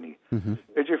 trasfigurazzjoni.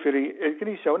 Ġifieri,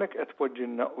 il-Knisja hawnhekk qed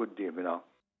tpoġġilna qudiemna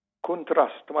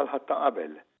kontrast mal-ħadd ta'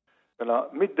 qabel. Mela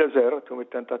mid-deżert u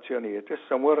mit-tentazzjonijiet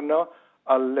issa morna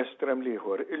għall-estrem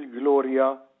ieħor, il-glorja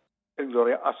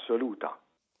assoluta.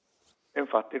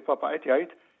 Infatti il-Papa qed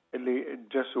jgħid li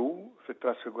Ġesu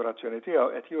fit-trasfigurazzjoni tiegħu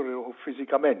qed juriħu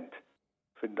fiżikament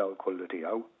fid-dawl kollu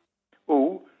tiegħu.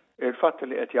 U il-fatt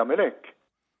li qed jagħmel hekk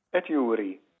qed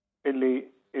juri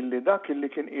illi dak illi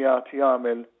kien qiegħed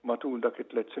jagħmel matul dak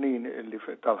it-3 snin illi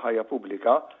tal-ħajja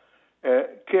pubblika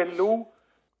kellu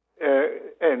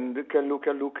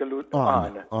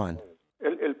għan.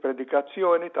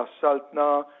 Il-predikazzjoni tas-saltna,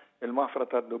 il-mafra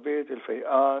tad-dubiet,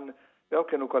 il-fejqan, daw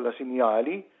kienu kollha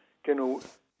sinjali, kienu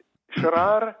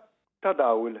xrar ta'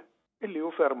 dawl illi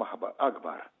hu ferm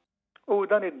akbar. U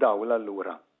dan id-dawl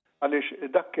allura, għaliex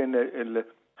dak kien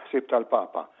il-ħsieb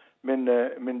tal-Papa minn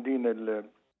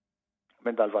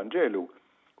dal-Vanġelu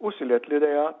u silet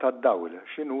l-idea tad-dawl,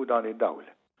 x'inhu dan id-dawl.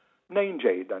 Mnejn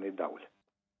ġej dan id-dawl.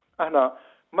 Aħna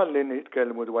malli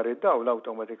nitkellmu dwar id-dawl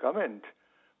awtomatikament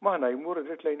maħna jmur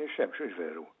dritt lejn ix-xemx, mhux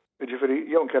veru. Jiġifieri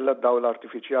jew nkella d-dawl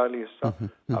artifiċjali issa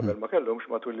qabel ma kellhomx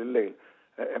matul il-lejl.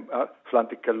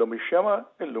 Fl-antik kellhom ix-xema,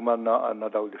 illum għandna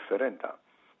dawl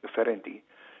differenti.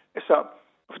 Issa,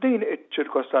 f'din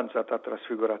iċ-ċirkostanza ta'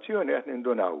 trasfigurazzjoni qed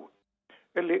nindunaw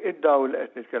illi id-dawl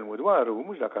qed nitkellmu dwaru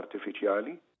mhux dak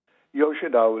artifiċjali, jew xi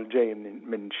dawl ġej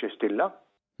minn xi stilla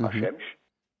għax-xemx.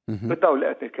 Id-dawl li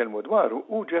qed nitkellmu dwaru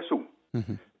hu Ġesu.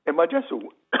 Imma Ġesu,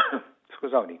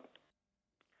 skużawni,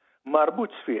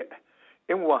 marbut sfiq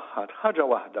imwaħħad ħaġa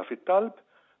waħda fit-talb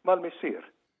mal-Missier.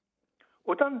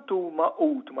 U tantu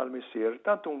maqut mal-Missier,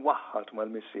 tantu mwaħħad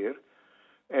mal-Missier,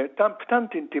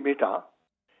 tant intimità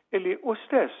illi u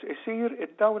stess isir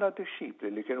id-dawla disċipli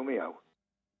li kienu miegħu.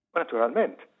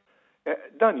 Naturalment,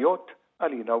 dan jgħod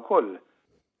għalina wkoll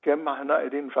kemm aħna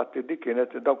qegħdin fatti dik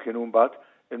kienet daw kienu mbagħad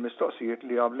il-mistoqsijiet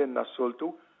li għamlinna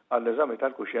s-soltu għall-eżami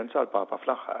tal-kuxjenza għall-Papa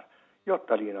fl-aħħar.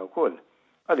 Jgħod għalina wkoll.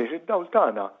 Għaliex id-dawl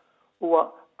tagħna huwa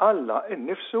Alla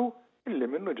innifsu illi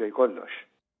minnu ġej kollox.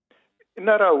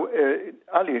 Naraw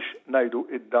għaliex ngħidu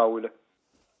id-dawl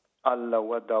Alla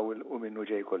huwa dawl u minnu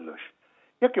ġej kollox.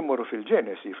 Jekk immorru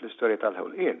fil-Ġenesi fl-istorja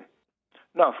tal-ħolqien,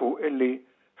 nafu illi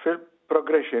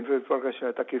fil-progression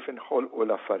ta' kif inħolqu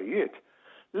l-affarijiet,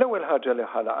 l-ewwel ħaġa li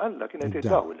ħala Alla kienet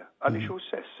id-dawl, għaliex hu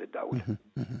sess id-dawl.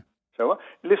 Sewa,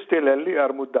 l-istilel li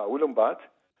jarmu d-dawl imbagħad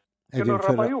kienu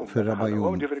r-rabajum.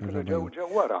 Fir-rabajum. Ġew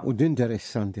wara. U din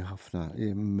interessanti ħafna.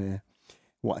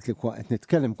 Waqt li qed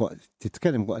titkellem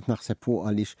qed naħseb fuq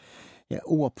għaliex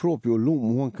huwa propju llum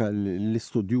u anke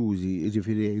l-istudjużi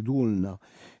jiġifieri jgħidulna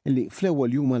li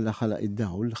fl-ewwel jum Alla ħalaq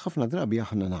id-dawl, ħafna drabi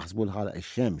aħna naħsbu li ħalaq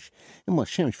ix-xemx, imma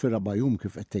x-xemx fir-rabajum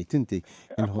kif qed tgħid inti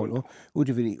inħolqu, u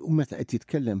ġifieri u meta qed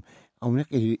jitkellem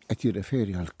hawnhekk qed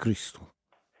jirreferi għal Kristu.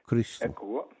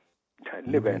 Ekku,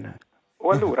 liben. U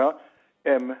allura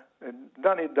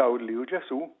dan id-dawl li hu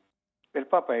Ġesu,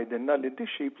 il-Papa jgħidilna li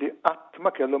d-dixxipli qatt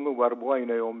ma kellhom iwarbu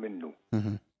għajnejhom minnu.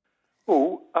 U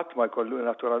qatt ma jkollu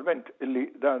naturalment illi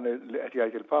dan li qed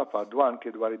jgħid il-Papa dwar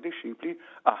id-dixxipli,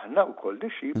 aħna wkoll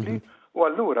dixxipli, u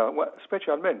allura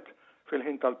speċjalment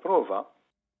fil-ħin tal-prova,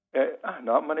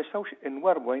 aħna ma nistgħux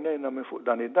inwarbu għajnejna minn fuq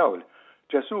dan id-dawl.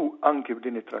 Ġesu anki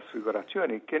b'din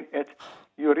it-trasfigurazzjoni kien qed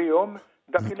jurihom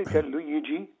dak li kellu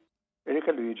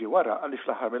jiġi wara għaliex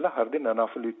fl-aħħar mill-aħħar dinna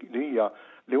nafu li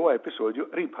huwa episodju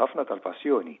qrib ħafna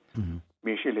tal-passjoni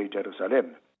miexi lejn Ġerusalem.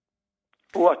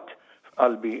 U għadd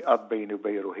qalbi bejni u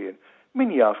bejn ruħien. Min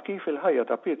jaf kif il-ħajja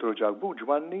ta' Pietru ġabbu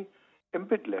Ġwanni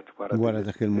imbidlet wara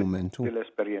dak il-mument.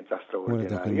 L-esperjenza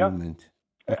straordinarja.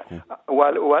 U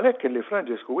għalhekk li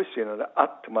Franġisku wissina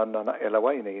qatt m'għandna naqela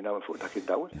għajnejna minn fuq dak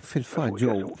id-dawl.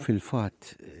 Fil-fatt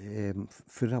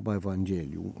fir-Raba'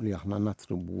 Evanġelju li aħna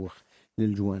natrubuh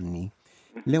lil Ġwanni,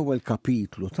 l-ewwel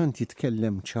kapitlu tant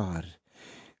jitkellem ċar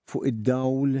fuq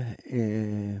id-dawl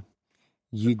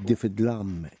jiddi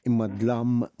fid-dlam, imma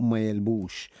d-dlam ma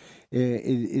jelbux.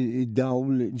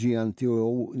 Id-dawl ġijan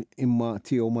tiegħu imma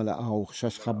tiegħu ma laqgħux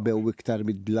għax ħabbew iktar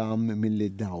bid-dlam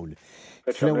mill-dawl.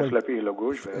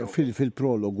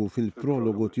 Fil-prologu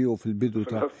tiegħu fil-bidu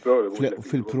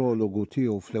fil-prologu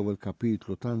tiegħu fl-ewwel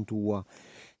kapitlu tant huwa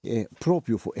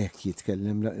propju fuq hekk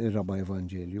jitkellem ir-Raba'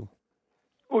 Evanġelju.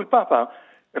 U l-Papa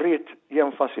rrid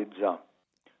jenfasizza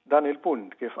dan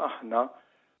il-punt kif aħna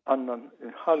għandna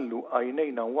nħallu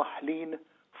għajnejna waħlin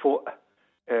fuq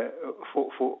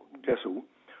Ġesu.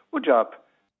 U ġab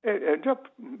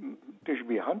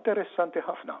tixbiħa interessanti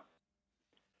ħafna.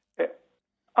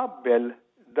 Qabbel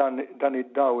dan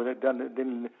id-dawl,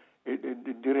 din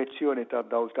id-direzzjoni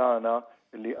tad-dawl tagħna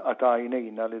li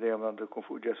għajnejna li dejjem għandu jkun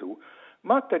fuq Ġesu,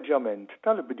 ma' atteġġament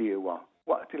tal-bdiewa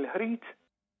waqt il-ħrit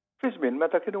fi żmien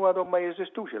meta kienu għadhom ma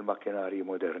jeżistux il-makkinarji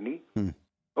moderni.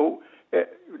 U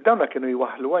dawna kienu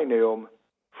jwaħlu għajnejhom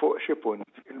fuq xi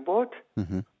punt il-bot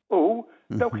u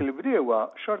dawk il-bdiewa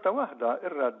xorta waħda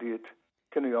ir-raddiet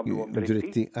kienu jagħmluhom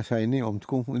dritti. Għax għajnejhom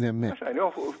tkun hemmhekk. Għax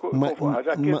għajnejhom fuq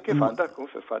ħaġa kif għandha tkun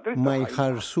fil-fatt dritta. Ma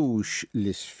jħarsux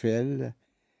l-isfel.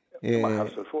 Ma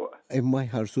jħarsu fuq. Imma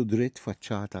jħarsu dritt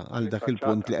faċċata għal dak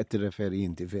il-punt li qed tirreferi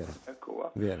inti vera.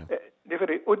 Vera.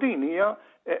 U din hija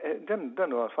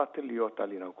dan huwa fatt li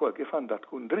jgħottalina wkoll kif għandha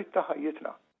tkun dritta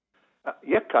ħajjitna.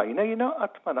 Jekk għajnejna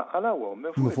qatt ma naqalawhom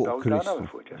minn fuq id-dawl minn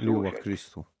fuq Ġesu. Li huwa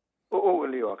Kristu. U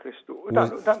li huwa Kristu.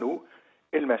 Dan hu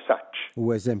il-messaġġ.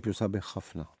 U eżempju sabiħ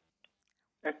ħafna.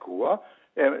 Hekk huwa,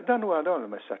 dan huwa dawn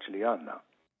il-messaġġ li għandna.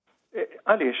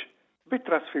 Għaliex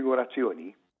bit-trasfigurazzjoni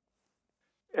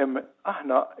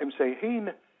aħna imsejħin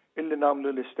illi nagħmlu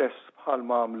l-istess bħal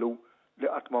ma għamlu li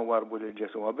qatt ma warbu lil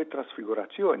Ġesu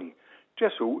bit-trasfigurazzjoni.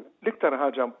 Ġesu l-iktar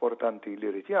ħaġa importanti li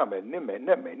rrid jagħmel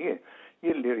nemmen jien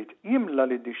li rrid jimla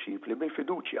lid-dixxipli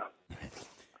bil-fiduċja.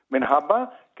 Minħabba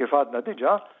kif għadna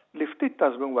diġà li ftit ta'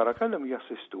 żmien wara kellhom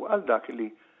jassistu għal dak li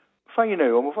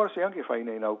fajnejhom u forsi anke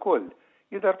fajnejna wkoll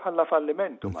jidher bħala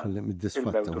fallimentu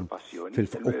il-passjoni.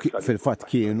 Fil-fatt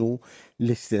kienu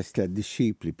l-istess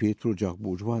tad-dixxipli Pietru,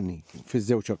 Ġakbu, Ġwanni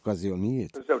fiż-żewġ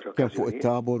okkażjonijiet. Kemm fuq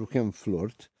it-Tabor u kemm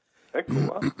flort.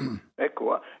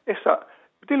 Ekkuwa. Issa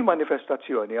b'dil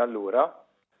manifestazzjoni allura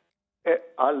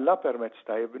Alla permezz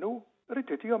ta' ibnu rrid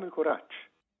itihom il-kuraġġ.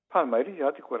 Bħalma jrid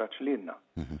jagħti kuraġġ lilna.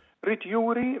 Rrid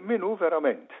juri minnu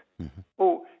verament.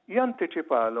 U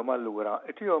jantiċipalhom allura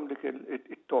itihom dik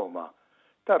it-toma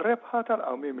tar-rebħa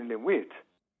tal-qawmi mill-imwiet.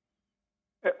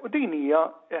 U din hija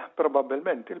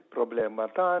probabbilment il-problema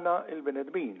tagħna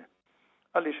il-bnedmin.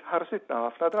 Għaliex ħarsitna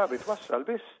ħafna drabi twassal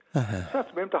biss sa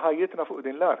tmiem ta' ħajjitna fuq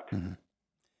din l-art.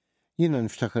 Jiena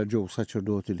niftakar ġew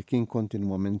saċerdoti li kien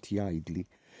kontinwament jgħidli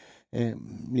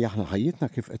li aħna ħajjitna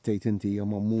kif qed tgħid inti hija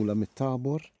magħmula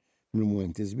mit-Tabor,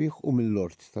 mill-mument isbieħ u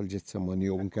mill-Ort tal-Ġetsemani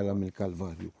jew inkella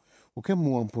mill-Kalvarju. U kemm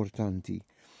huwa importanti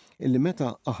illi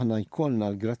meta aħna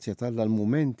jkollna l-grazzja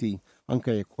tal-momenti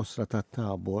anke jekk osra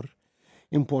tat-tabor,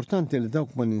 importanti li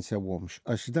dawk ma ninsewhomx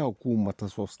għax dawk huma ta'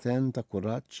 sosten, ta'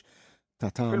 kuraġġ, ta'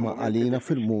 tama għalina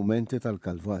fil-momenti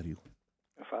tal-Kalvarju.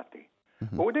 Infatti.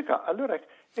 U dika, allura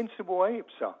insibuha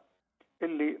jibsa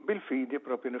illi bil-fidi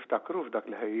propju niftakru f'dak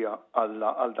li ħejja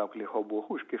Alla għal dawk li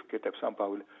ħobbuħux kif kiteb San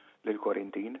Pawl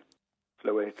lil-Korintin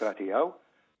fl-ewwel ittra tiegħu.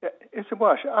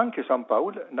 Insibuha anki San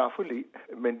Pawl nafu li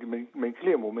minn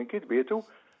kliemu minn kitbietu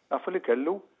nafu li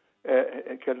kellu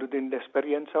din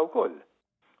l-esperjenza wkoll.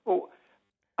 U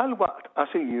għal-waqt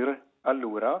qasir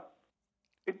allura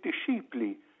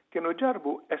id-disċipli kienu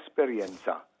ġarbu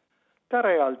esperjenza ta'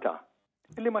 realtà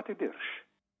illi ma tidirx.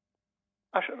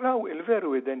 Għax raw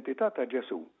il-veru identità ta'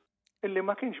 Ġesu illi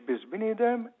ma kienx biss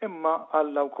bniedem imma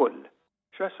Alla wkoll.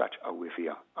 X'messaġġ qawwi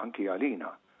fiha anki għalina.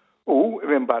 U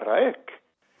minn barra hekk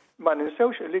ma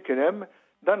ninsewx li kien hemm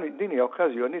din hija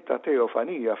okkażjoni ta'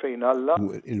 teofanija fejn Alla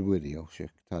il-wirja u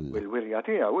xek tal. Il-wirja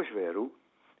tiegħu hux veru.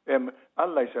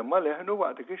 Alla jsemma leħnu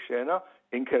waqt dik ix-xena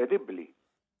inkredibbli.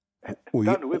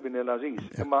 Dan u ibn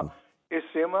el-Aziz, imma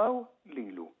issimaw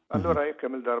lilu. Allora jekk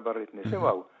hemm il-darba rrid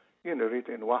nisimgħu, jien irrid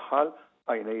inwaħħal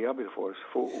għajnejja bil-fors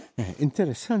fuq.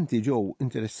 Interessanti ġew,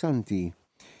 interessanti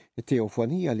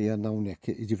teofanija li għandna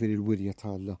hawnhekk, jiġifieri l-wirja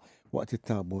tal waqt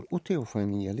it-tabor, u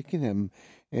teofanija li kien hemm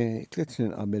 3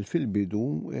 snin qabel fil-bidu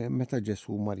meta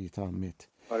Ġesu Marija tgħammet.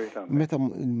 Meta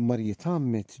Marija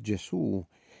tgħammet Ġesu,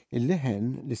 il-leħen,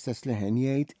 l-istess leħen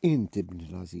jgħid inti ibn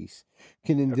l-Aziz.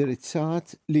 Kien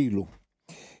indirizzat lilu.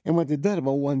 Imma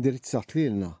d-darba huwa indirizzat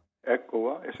lilna.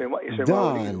 Ekkuwa,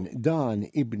 isimgħu Dan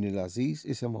ibn l-Aziz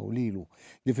isimgħu lilu.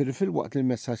 Ġifieri fil-waqt li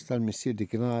l-messaġġ tal-missier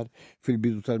diknar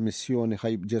fil-bidu tal-missjoni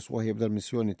Ġesu ħajibda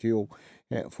l-missjoni tiegħu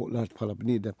fuq l-art bħala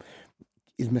bniedem.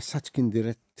 Il-messaġġ kien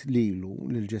dirett lilu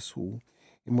lil Ġesu,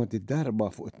 imma d-darba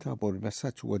fuq it-tabor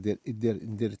il-messaġġ huwa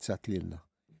indirizzat lilna.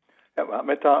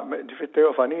 Meta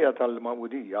fit-teofanija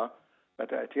tal-Mawdija,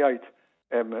 meta qed jgħid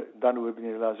dan u ibn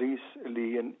l-Aziz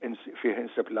li fih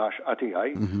insib l-għaxqa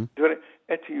tiegħi,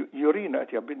 qed jurina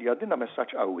qed jgħaddilna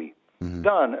messaġġ qawwi.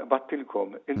 Dan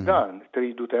battilkom, il-dan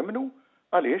tridu temnu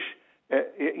għaliex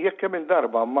jekk hemm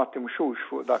il-darba ma timxux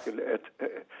fuq dak li qed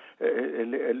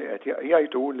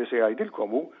jgħidu li se jgħidilkom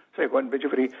hu se jkun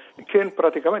ġifri kien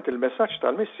pratikament il-messaġġ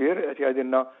tal-missier qed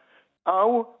jgħidilna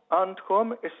hawn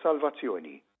għandkom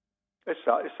is-salvazzjoni.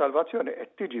 Issa, is-salvazzjoni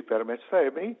qed tiġi permezz ta'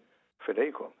 ibni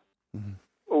fidejkom.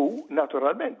 U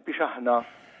naturalment biex aħna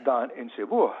dan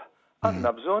insibuh,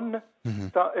 għandna bżonn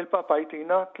ta' il-Papa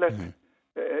jtina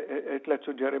 3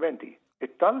 suġġerimenti.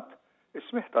 It-talb,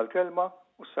 is-smih tal-kelma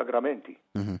u s-sagramenti.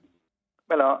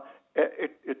 Mela,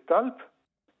 it-talb,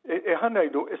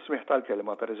 ħannajdu is-smih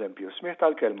tal-kelma, per eżempju, smih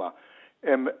tal-kelma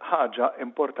ħaġa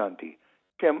importanti.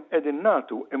 Kemm qegħdin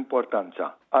nagħtu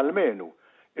importanza għalmenu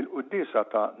il-quddisa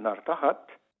ta' nar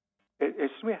taħat,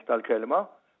 is-smih tal-kelma,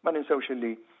 ma ninsewx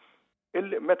li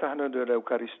meta ħnadu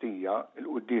l-Ewkaristija,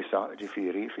 il-quddisa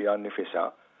ġifieri fiha nnifisha,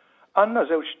 għandna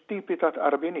żewġ tipi ta'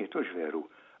 tqarbiniet hux veru.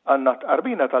 Għandna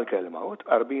tqarbina tal-kelma u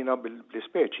tqarbina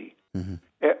bl-ispeċi.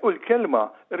 U l-kelma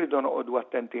rridu noqogħdu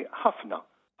attenti ħafna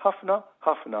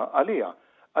għalija.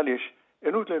 Għaliex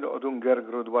inutli noqogħdu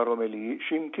ngergru dwar omiliji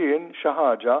x'imkien xi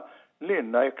ħaġa li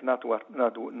għandna jekk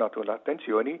nagħtu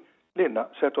l-attenzjoni li għandna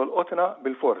se tolqotna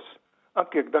bil-fors.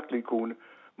 Anke jekk dak li jkun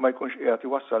ma jkunx qiegħed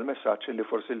iwassal messaġġ li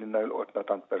forsi lilna jolqotna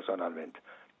tant personalment.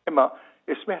 Imma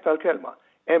is-smih tal-kelma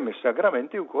hemm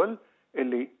is-sagramenti wkoll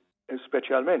illi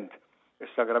speċjalment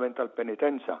is-sagrament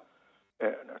tal-penitenza,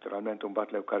 naturalment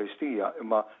imbagħad l-Ewkaristija,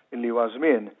 imma illi huwa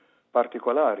żmien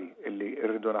partikolari illi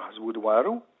rridu naħsbu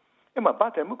dwaru, imma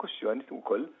mbagħad hemm kwistjoni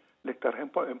wkoll l-iktar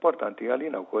importanti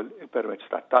għalina wkoll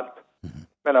il-permezz tat-talb.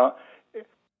 Mela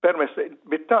permezz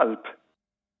bit-talb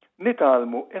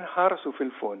nitalmu inħarsu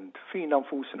fil-fond fina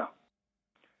nfusna.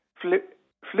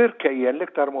 Fl-irkejjen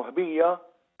l-iktar moħbija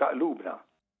ta' qlubna.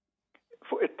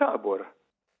 Fuq it-tabor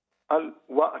għal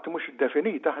waqt mhux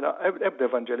definit aħna ebda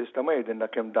evanġelista ma jgħidilna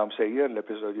kemm dam sejjer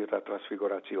l-episodju ta'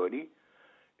 trasfigurazzjoni,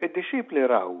 id-disċipli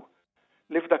raw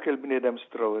li f'dak il-bniedem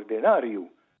straordinarju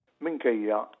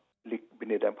minkejja li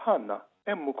bniedem bħalna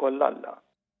hemm ukoll Alla.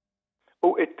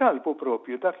 U it-talbu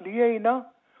propju dak li jgħinna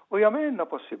u jagħmilna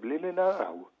possibbli li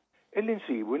naraw illi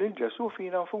nsibu lil Ġesu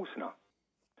fina nfusna.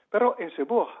 Però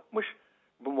insibuh mhux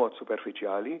b'mod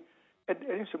superfiċjali,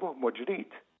 insibuh b'mod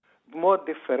ġdid, b'mod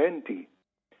differenti.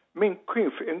 Min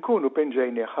kif inkunu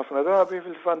pinġejni ħafna drabi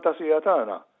fil-fantasija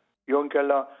tagħna, jew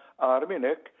nkella għar minn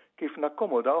hekk kif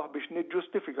nakkomodawh biex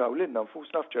niġġustifikaw lilna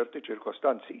nfusna f'ċerti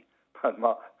ċirkostanzi.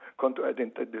 Bħalma kontu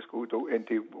qegħdin tiddiskutu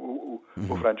inti u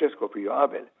Francesco Pio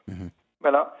qabel.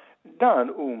 Mela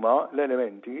dan huma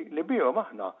l-elementi li bihom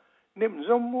aħna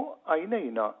nimżommu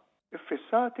għajnejna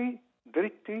iffissati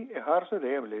dritti iħarsu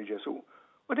dejjem lejn Ġesu.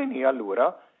 U din hija allura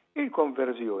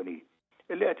il-konverżjoni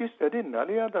illi qed jistedinna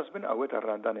li għadha żmien qawwi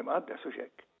tar-Randan imqaddes u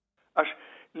xekk. Għax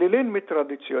li lin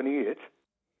mit-tradizzjonijiet,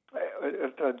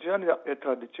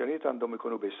 il-tradizzjonijiet għandhom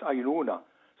ikunu biss għajnuna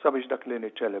sabiex dak li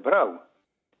niċċelebraw.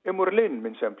 Imur lin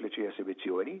minn sempliċi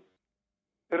esibizzjoni.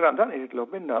 Ir-Randan jitlob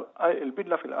minna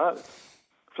il-bidla fil-qalb,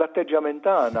 fl-atteġġament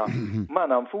tagħna ma'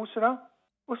 nfusna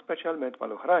u speċjalment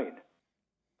mal-oħrajn.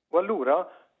 U allura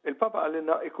il-Papa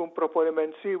għalina ikun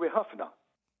proponiment siwi ħafna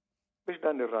biex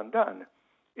dan ir-Randan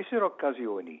isir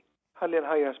okkażjoni ħalli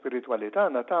l-ħajja spirituali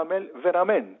tagħna tagħmel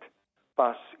verament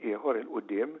pass ieħor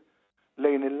il-qudiem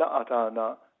lejn il-laqgħa tagħna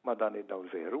ma' dan id-dawl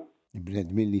veru.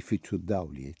 Bnedmin li jfittxu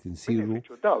d-dawl,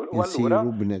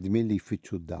 insiru bnedmin li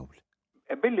jfittxu d-dawl.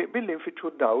 Billi nfittxu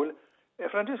d-dawl,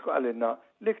 Franġisku għalina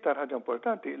l-iktar ħaġa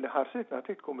importanti li ħarsitna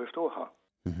tkun miftuħa.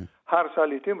 Ħarsa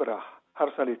li timraħ,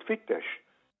 ħarsa li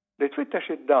tfittex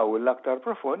id-dawl l-aktar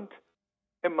profond,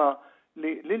 imma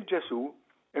li l-Ġesu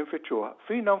nfittxuha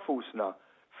fina nfusna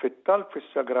fit-talb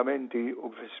fis-sagramenti u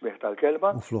fis-smieħ tal-kelma,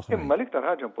 imma l-iktar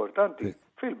ħaġa importanti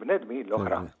fil-bnedmin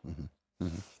l-oħra.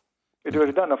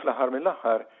 Ġifieri danna fl-aħħar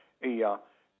mill-aħħar hija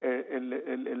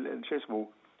x'ismu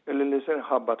li se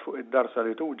nħabbat fuq id-darsa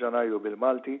li tuġa ngħidu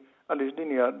bil-Malti għaliex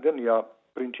dinja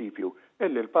prinċipju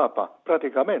illi l-Papa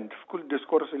pratikament f'kull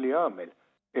diskors li għamel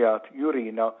qiegħed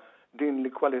jurina din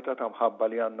li kwalità ta' mħabba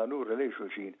li għandna nur lejn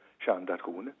xulxin x'għandha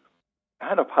tkun.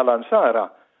 Aħna bħala nsara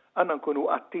għandna nkunu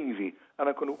attivi,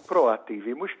 għandna nkunu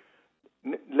proattivi, mhux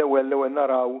l-ewwel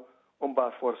naraw u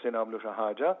mbagħad forsi nagħmlu xi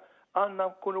ħaġa, għandna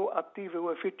nkunu attivi u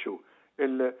nfittxu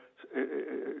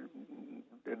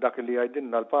dak li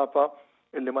jgħidilna l-Papa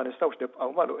illi ma nistgħux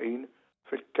nibqgħu magħluqin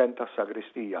fil-kent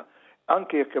tas-sagristija.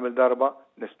 Anke jekk kemm il-darba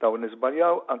nistgħu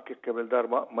nisbaljaw, anke jekk kemm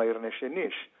il-darba ma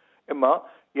jirnexxinniex. Imma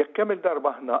jekk kemm il-darba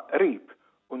aħna qrib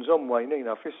u nżommu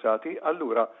għajnejna fissati,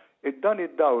 allura dan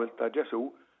id-dawl ta' Ġesu,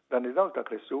 dan id-dawl ta'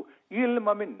 Kristu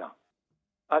jilma minna.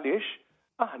 Għaliex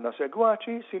aħna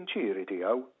segwaċi sinċiri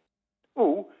tiegħu. U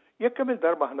jekk kemm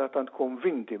il-darba aħna tant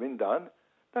konvinti minn dan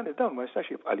id-dawl ma jistax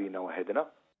jibqa' lina waħedna.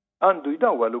 Għandu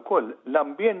jdawwal ukoll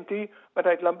l-ambjenti, ma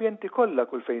tajt l-ambjenti kollha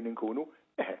kull fejn inkunu,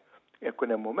 jekk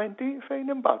hemm momenti fejn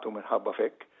imbagħtu minħabba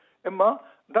fekk. Imma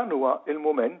dan huwa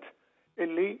il-moment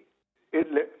illi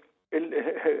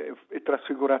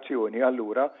il-trasfigurazzjoni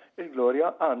allura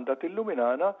il-glorja għandha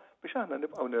tilluminana biex aħna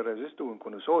nibqgħu nirreżistu u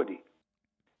nkunu sodi.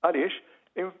 Għaliex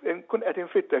nkun qed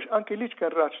infittex anki li kien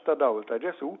raġġ ta' dawl ta'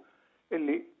 Ġesu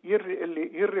illi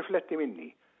jirrifletti minni,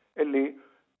 illi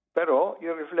però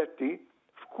jirrifletti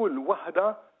f'kull waħda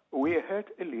u wieħed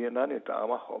illi jiena niltaqa'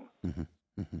 magħhom.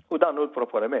 U dan hu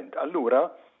l-proponiment. Allura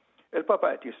il-Papa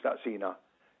qed jistaqsina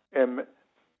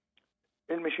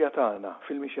il-mixja tagħna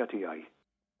fil-mixja tiegħi.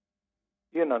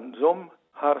 Jiena nżomm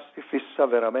ħarsi fissa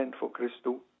verament fuq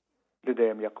Kristu li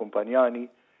dejjem jakkumpanjani.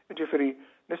 Ġifieri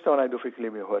nistgħu ngħidu fi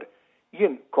kliem ieħor.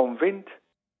 Jien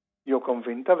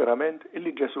konvinta verament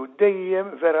illi Ġesu dejjem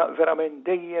verament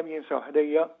dejjem jinsaw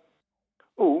ħdejja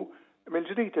u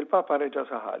mill-ġdid il-Papa reġa'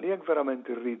 saħaq li jekk verament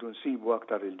irridu nsibu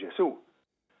aktar il-Ġesu.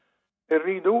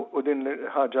 Irridu, u din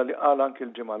ħaġa li qal anke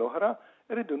l-ġimgħa l-oħra,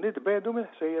 irridu nitbedu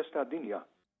mill-ħsejjes tad-dinja.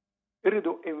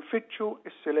 Irridu nfittxu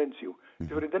s-silenzju.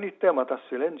 Ġifieri din it-tema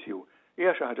tas-silenzju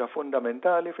hija xi ħaġa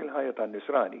fundamentali fil-ħajja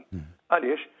tan-nisrani.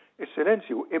 Għaliex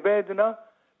is-silenzju ibedna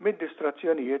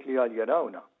mid-distrazzjonijiet li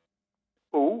għaljenawna.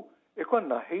 U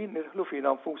ikonna ħin nidħlu fina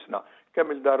nfusna kemm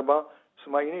il-darba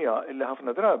smajnija illi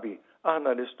ħafna drabi aħna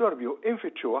l-istorbju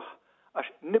infittxuh għax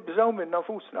nibżaw minn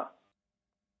nfusna.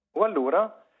 U allura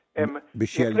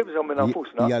nibżaw minn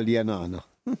nfusna. Jaljenana,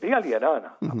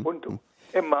 appuntu.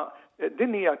 Imma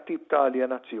din hija tip ta'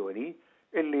 aljenazzjoni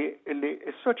illi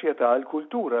s-soċjetà,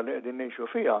 l-kultura li qegħdin ngħixu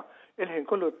fiha il-ħin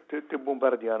kollu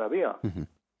tibbombardjana biha.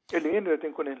 Illi jien rid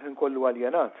inkun il-ħin kollu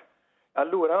aljenat.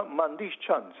 Allura m'għandix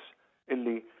ċans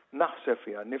illi naħseb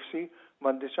fiha nnifsi,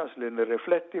 m'għandix ċans li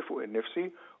nirrifletti fuq innifsi u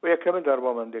jekk hemm darba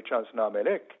m'għandix ċans nagħmel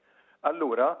hekk,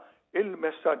 allura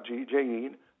il-messaġġi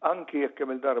ġejjin anki jekk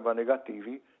hemm darba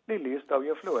negattivi li jistgħu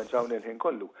jinfluwenzawni l-ħin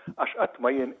kollu għax qatt ma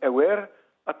jien aware,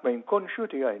 qatt ma jinkonxju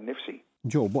tiegħi nnifsi.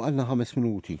 Ġo, għandna 5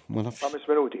 minuti, ma nafx. 5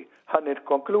 minuti. Ħan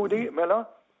nikkonkludi mela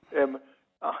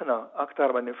aħna aktar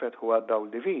ma nifetħu għad-dawl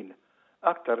divin,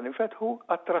 aktar nifetħu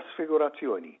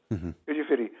għat-trasfigurazzjoni.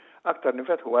 Jiġifieri aktar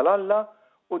nifetħu għal-Alla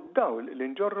u d-dawl li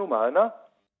nġorru magħna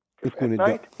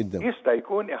jista'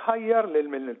 jkun iħajjar lil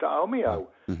min niltaqgħu miegħu.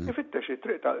 Ifittex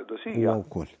it-triq tal-qdusija.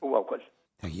 Huwa wkoll.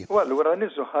 U allura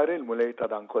niżżuħar il-mulej ta'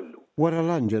 dan kollu. Wara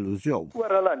l-Angelus ġew.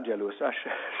 Wara l-Angelus għax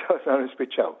sa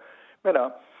nispiċċaw. Mela,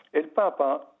 il-Papa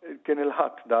kien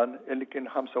il-ħadd dan li kien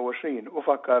 25 u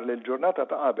fakkar li l-ġurnata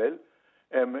ta' qabel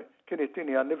kien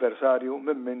it-tieni anniversarju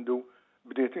minn mindu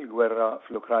bdiet il-gwerra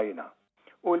fl-Ukrajna.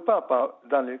 U l-Papa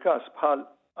dan il-każ bħal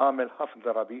għamel ħafna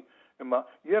drabi imma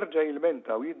jerġa'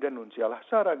 jilmenta u jiddenunzja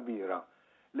l-ħsara kbira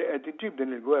li qed iġġib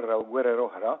din il-gwerra u gwerer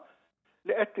oħra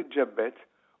li qed tiġġebbed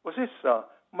u sissa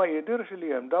ma jidirx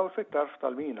li hemm dawl fit-tarf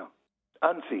tal-mina.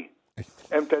 Anzi,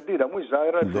 hemm teddida mhux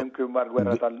żgħira flimkien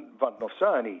mal-gwerra tal-Vant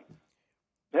Nofsani.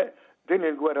 Din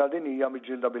il-gwerra din hija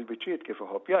miġġilda bil-biċċiet kif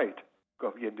iħobb jgħid,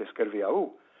 kif jiddeskrivija hu.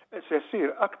 Se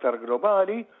ssir aktar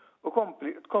globali u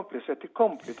se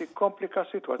tikkomplika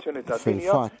s-sitwazzjoni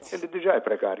tad-dinja li diġà hi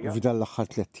prekarja. F'dan l-aħħar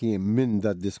 3 jiem minn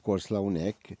da diskors l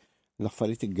hawnhekk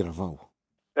l-affarijiet iggravaw.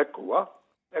 Hekk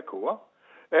huwa.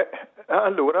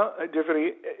 Allura, ġifri,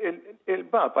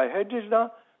 il-Papa jħeġġiġna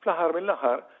fl-aħħar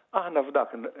mill-aħħar aħna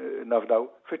f'dak nafdaw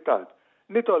fit-talb.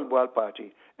 Nitolbu għal paċi,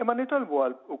 imma nitolbu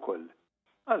għal ukoll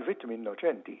għal vittmi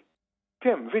innoċenti.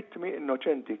 Kemm vittmi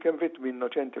innoċenti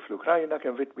fl-Ukrajna,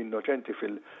 kemm vittmi innoċenti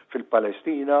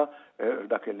fil-Palestina,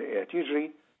 dak li qed jiġri,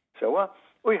 sewa,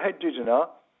 u jħeġġiġna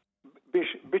biex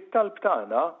bit-talb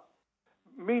tagħna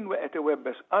min qed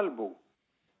iwebbes qalbu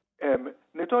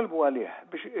nitolbu għalih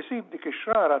biex isib dik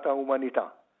ix-xrara ta' umanità.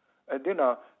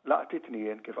 Dina laqtitni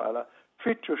jien kif għala,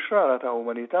 fitxu xrara ta'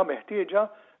 umanità meħtieġa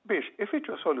biex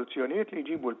ifittxu soluzzjonijiet li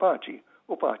jġibu l-paċi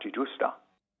u paċi ġusta.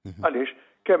 Għaliex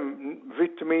kemm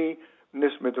vittmi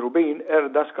nis midrubin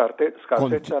erda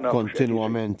skartezza nafu.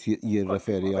 Kontinuament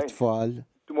jirreferi għat-tfal.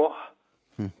 Tmuħ.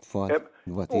 Tfal.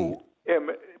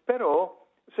 Però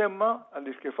semma,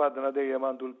 għaliex kif għadna dejjem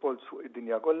għandu l-pols fuq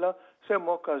id-dinja kollha,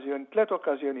 semma 3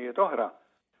 okkażjonijiet oħra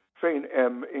fejn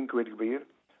hemm inkwit kbir.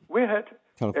 Wieħed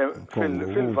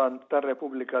fil-vant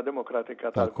tar-Repubblika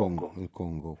Demokratika tal-Kongo.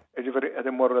 Il-Kongo. Ġifieri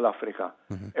qed immorru l-Afrika.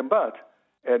 Imbagħad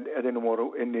qegħdin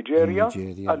imorru in-Niġerja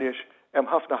għaliex hemm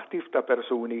ħafna ħtif ta'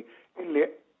 persuni illi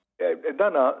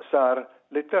dana sar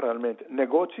letteralment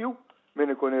negozju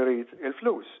min ikun irid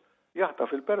il-flus.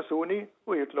 Jaħtaf il-persuni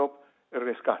u jitlob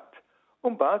ir-riskatt.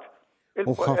 Imbagħad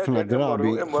ħafna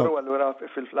drabi immorru allura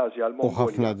fil-Flasja l-Mongolja. U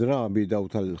ħafna drabi daw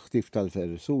tal-ħtif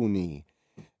tal-persuni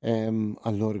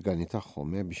għall-organi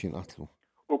tagħhom biex jinqatlu.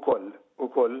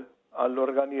 Ukoll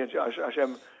għall-organi għax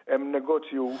hemm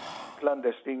negozju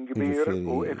klandestin kbir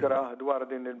u ikraħ dwar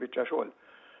din il-biċċa xogħol.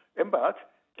 Imbagħad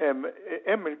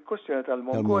hemm il-kwestjoni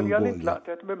tal-Mongolja li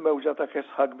tlaqtet minn mewġa ta'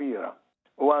 kesħa kbira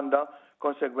u għandha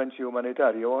konsegwenzi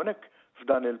umanitarji u hawnhekk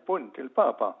f'dan il-punt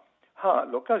il-Papa ħa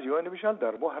l-okkażjoni biex għal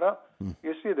darba oħra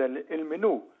jissiedel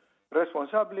il-minu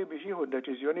responsabbli biex jieħu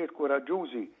deċiżjonijiet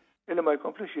kuraġġużi illi ma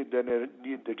jkomplux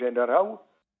jiddeġeneraw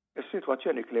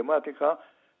is-sitwazzjoni klimatika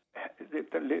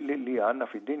li għandna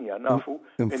fid-dinja nafu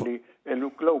illi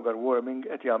l-global warming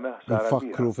qed jagħmel ħsara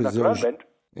kbira.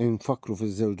 Infakru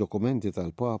fiż-żewġ dokumenti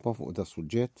tal-Papa fuq da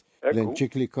suġġett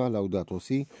l-enċiklika Laudato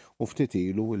Si u ftit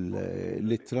ilu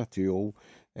l-ittra tiegħu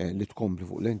li tkompli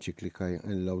fuq l-enċiklika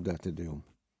Laudate Deum.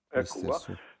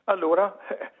 Allura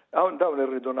dawn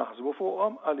irridu naħsbu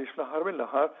fuqhom għaliex fl-aħħar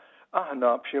mill-aħħar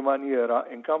aħna b'xi manjera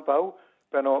inkampaw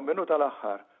fenomenu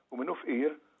tal-aħħar u minnu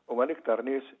fqir u ma l-iktar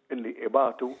nies illi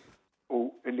ibatu u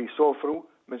illi sofru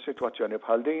minn sitwazzjoni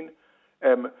bħal din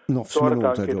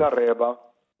sorta anki tar-reba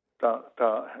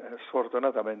ta'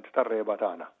 sfortunatament tar-reba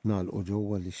tagħna. Nagħlqu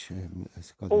ġewwa li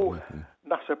u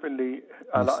naħseb illi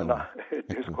għalaqna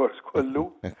id-diskors kollu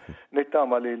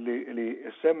nittama li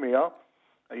semmija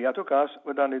jagħtu każ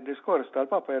u dan id-diskors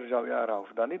tal-Papa jerġgħu jaraw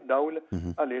f'dan id-dawl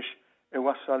għaliex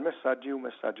iwassal messaġġi u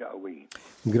messaġġi qawwijin.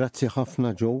 Grazzi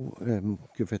ħafna ġew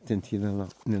kif qed inti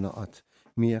ninaqat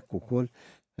miegħek ukoll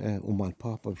u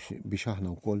mal-Papa biex aħna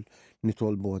wkoll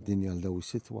nitolbu għad-dinja għal daw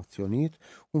is-sitwazzjonijiet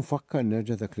u nfakkar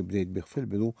nerġa' dak li bdejt bih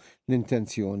fil-bidu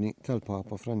l-intenzjoni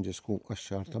tal-Papa Franġisku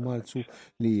għax-xahar ta' Marzu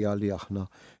li hija li aħna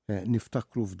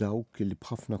niftakru f'dawk li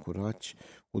b'ħafna kuraġġ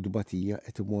u dbatija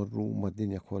qed imorru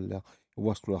mad-dinja kollha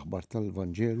waslu l-aħbar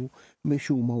tal-Vanġelu biex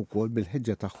huma wkoll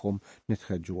bil-ħeġġa tagħhom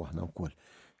nitħeġġu aħna wkoll.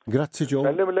 Grazzi ġew.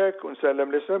 Sellimlek u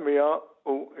nsellem li semmija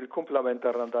u l-kumplament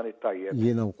tar-Ramadan it-tajjeb.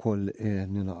 Jiena wkoll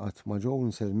ninaqat ma' ġew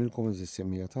nsellmilkom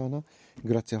is-semmija tagħna.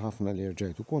 Grazzi ħafna li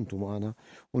rġajtu kontu magħna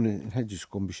u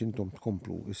nħeġġixkom biex intom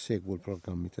tkomplu issegwu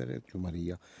l-programmi ta' Radju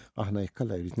Marija. Aħna jekk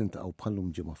alla jrid nintaqgħu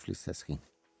bħallum ġimgħa fl-istess ħin.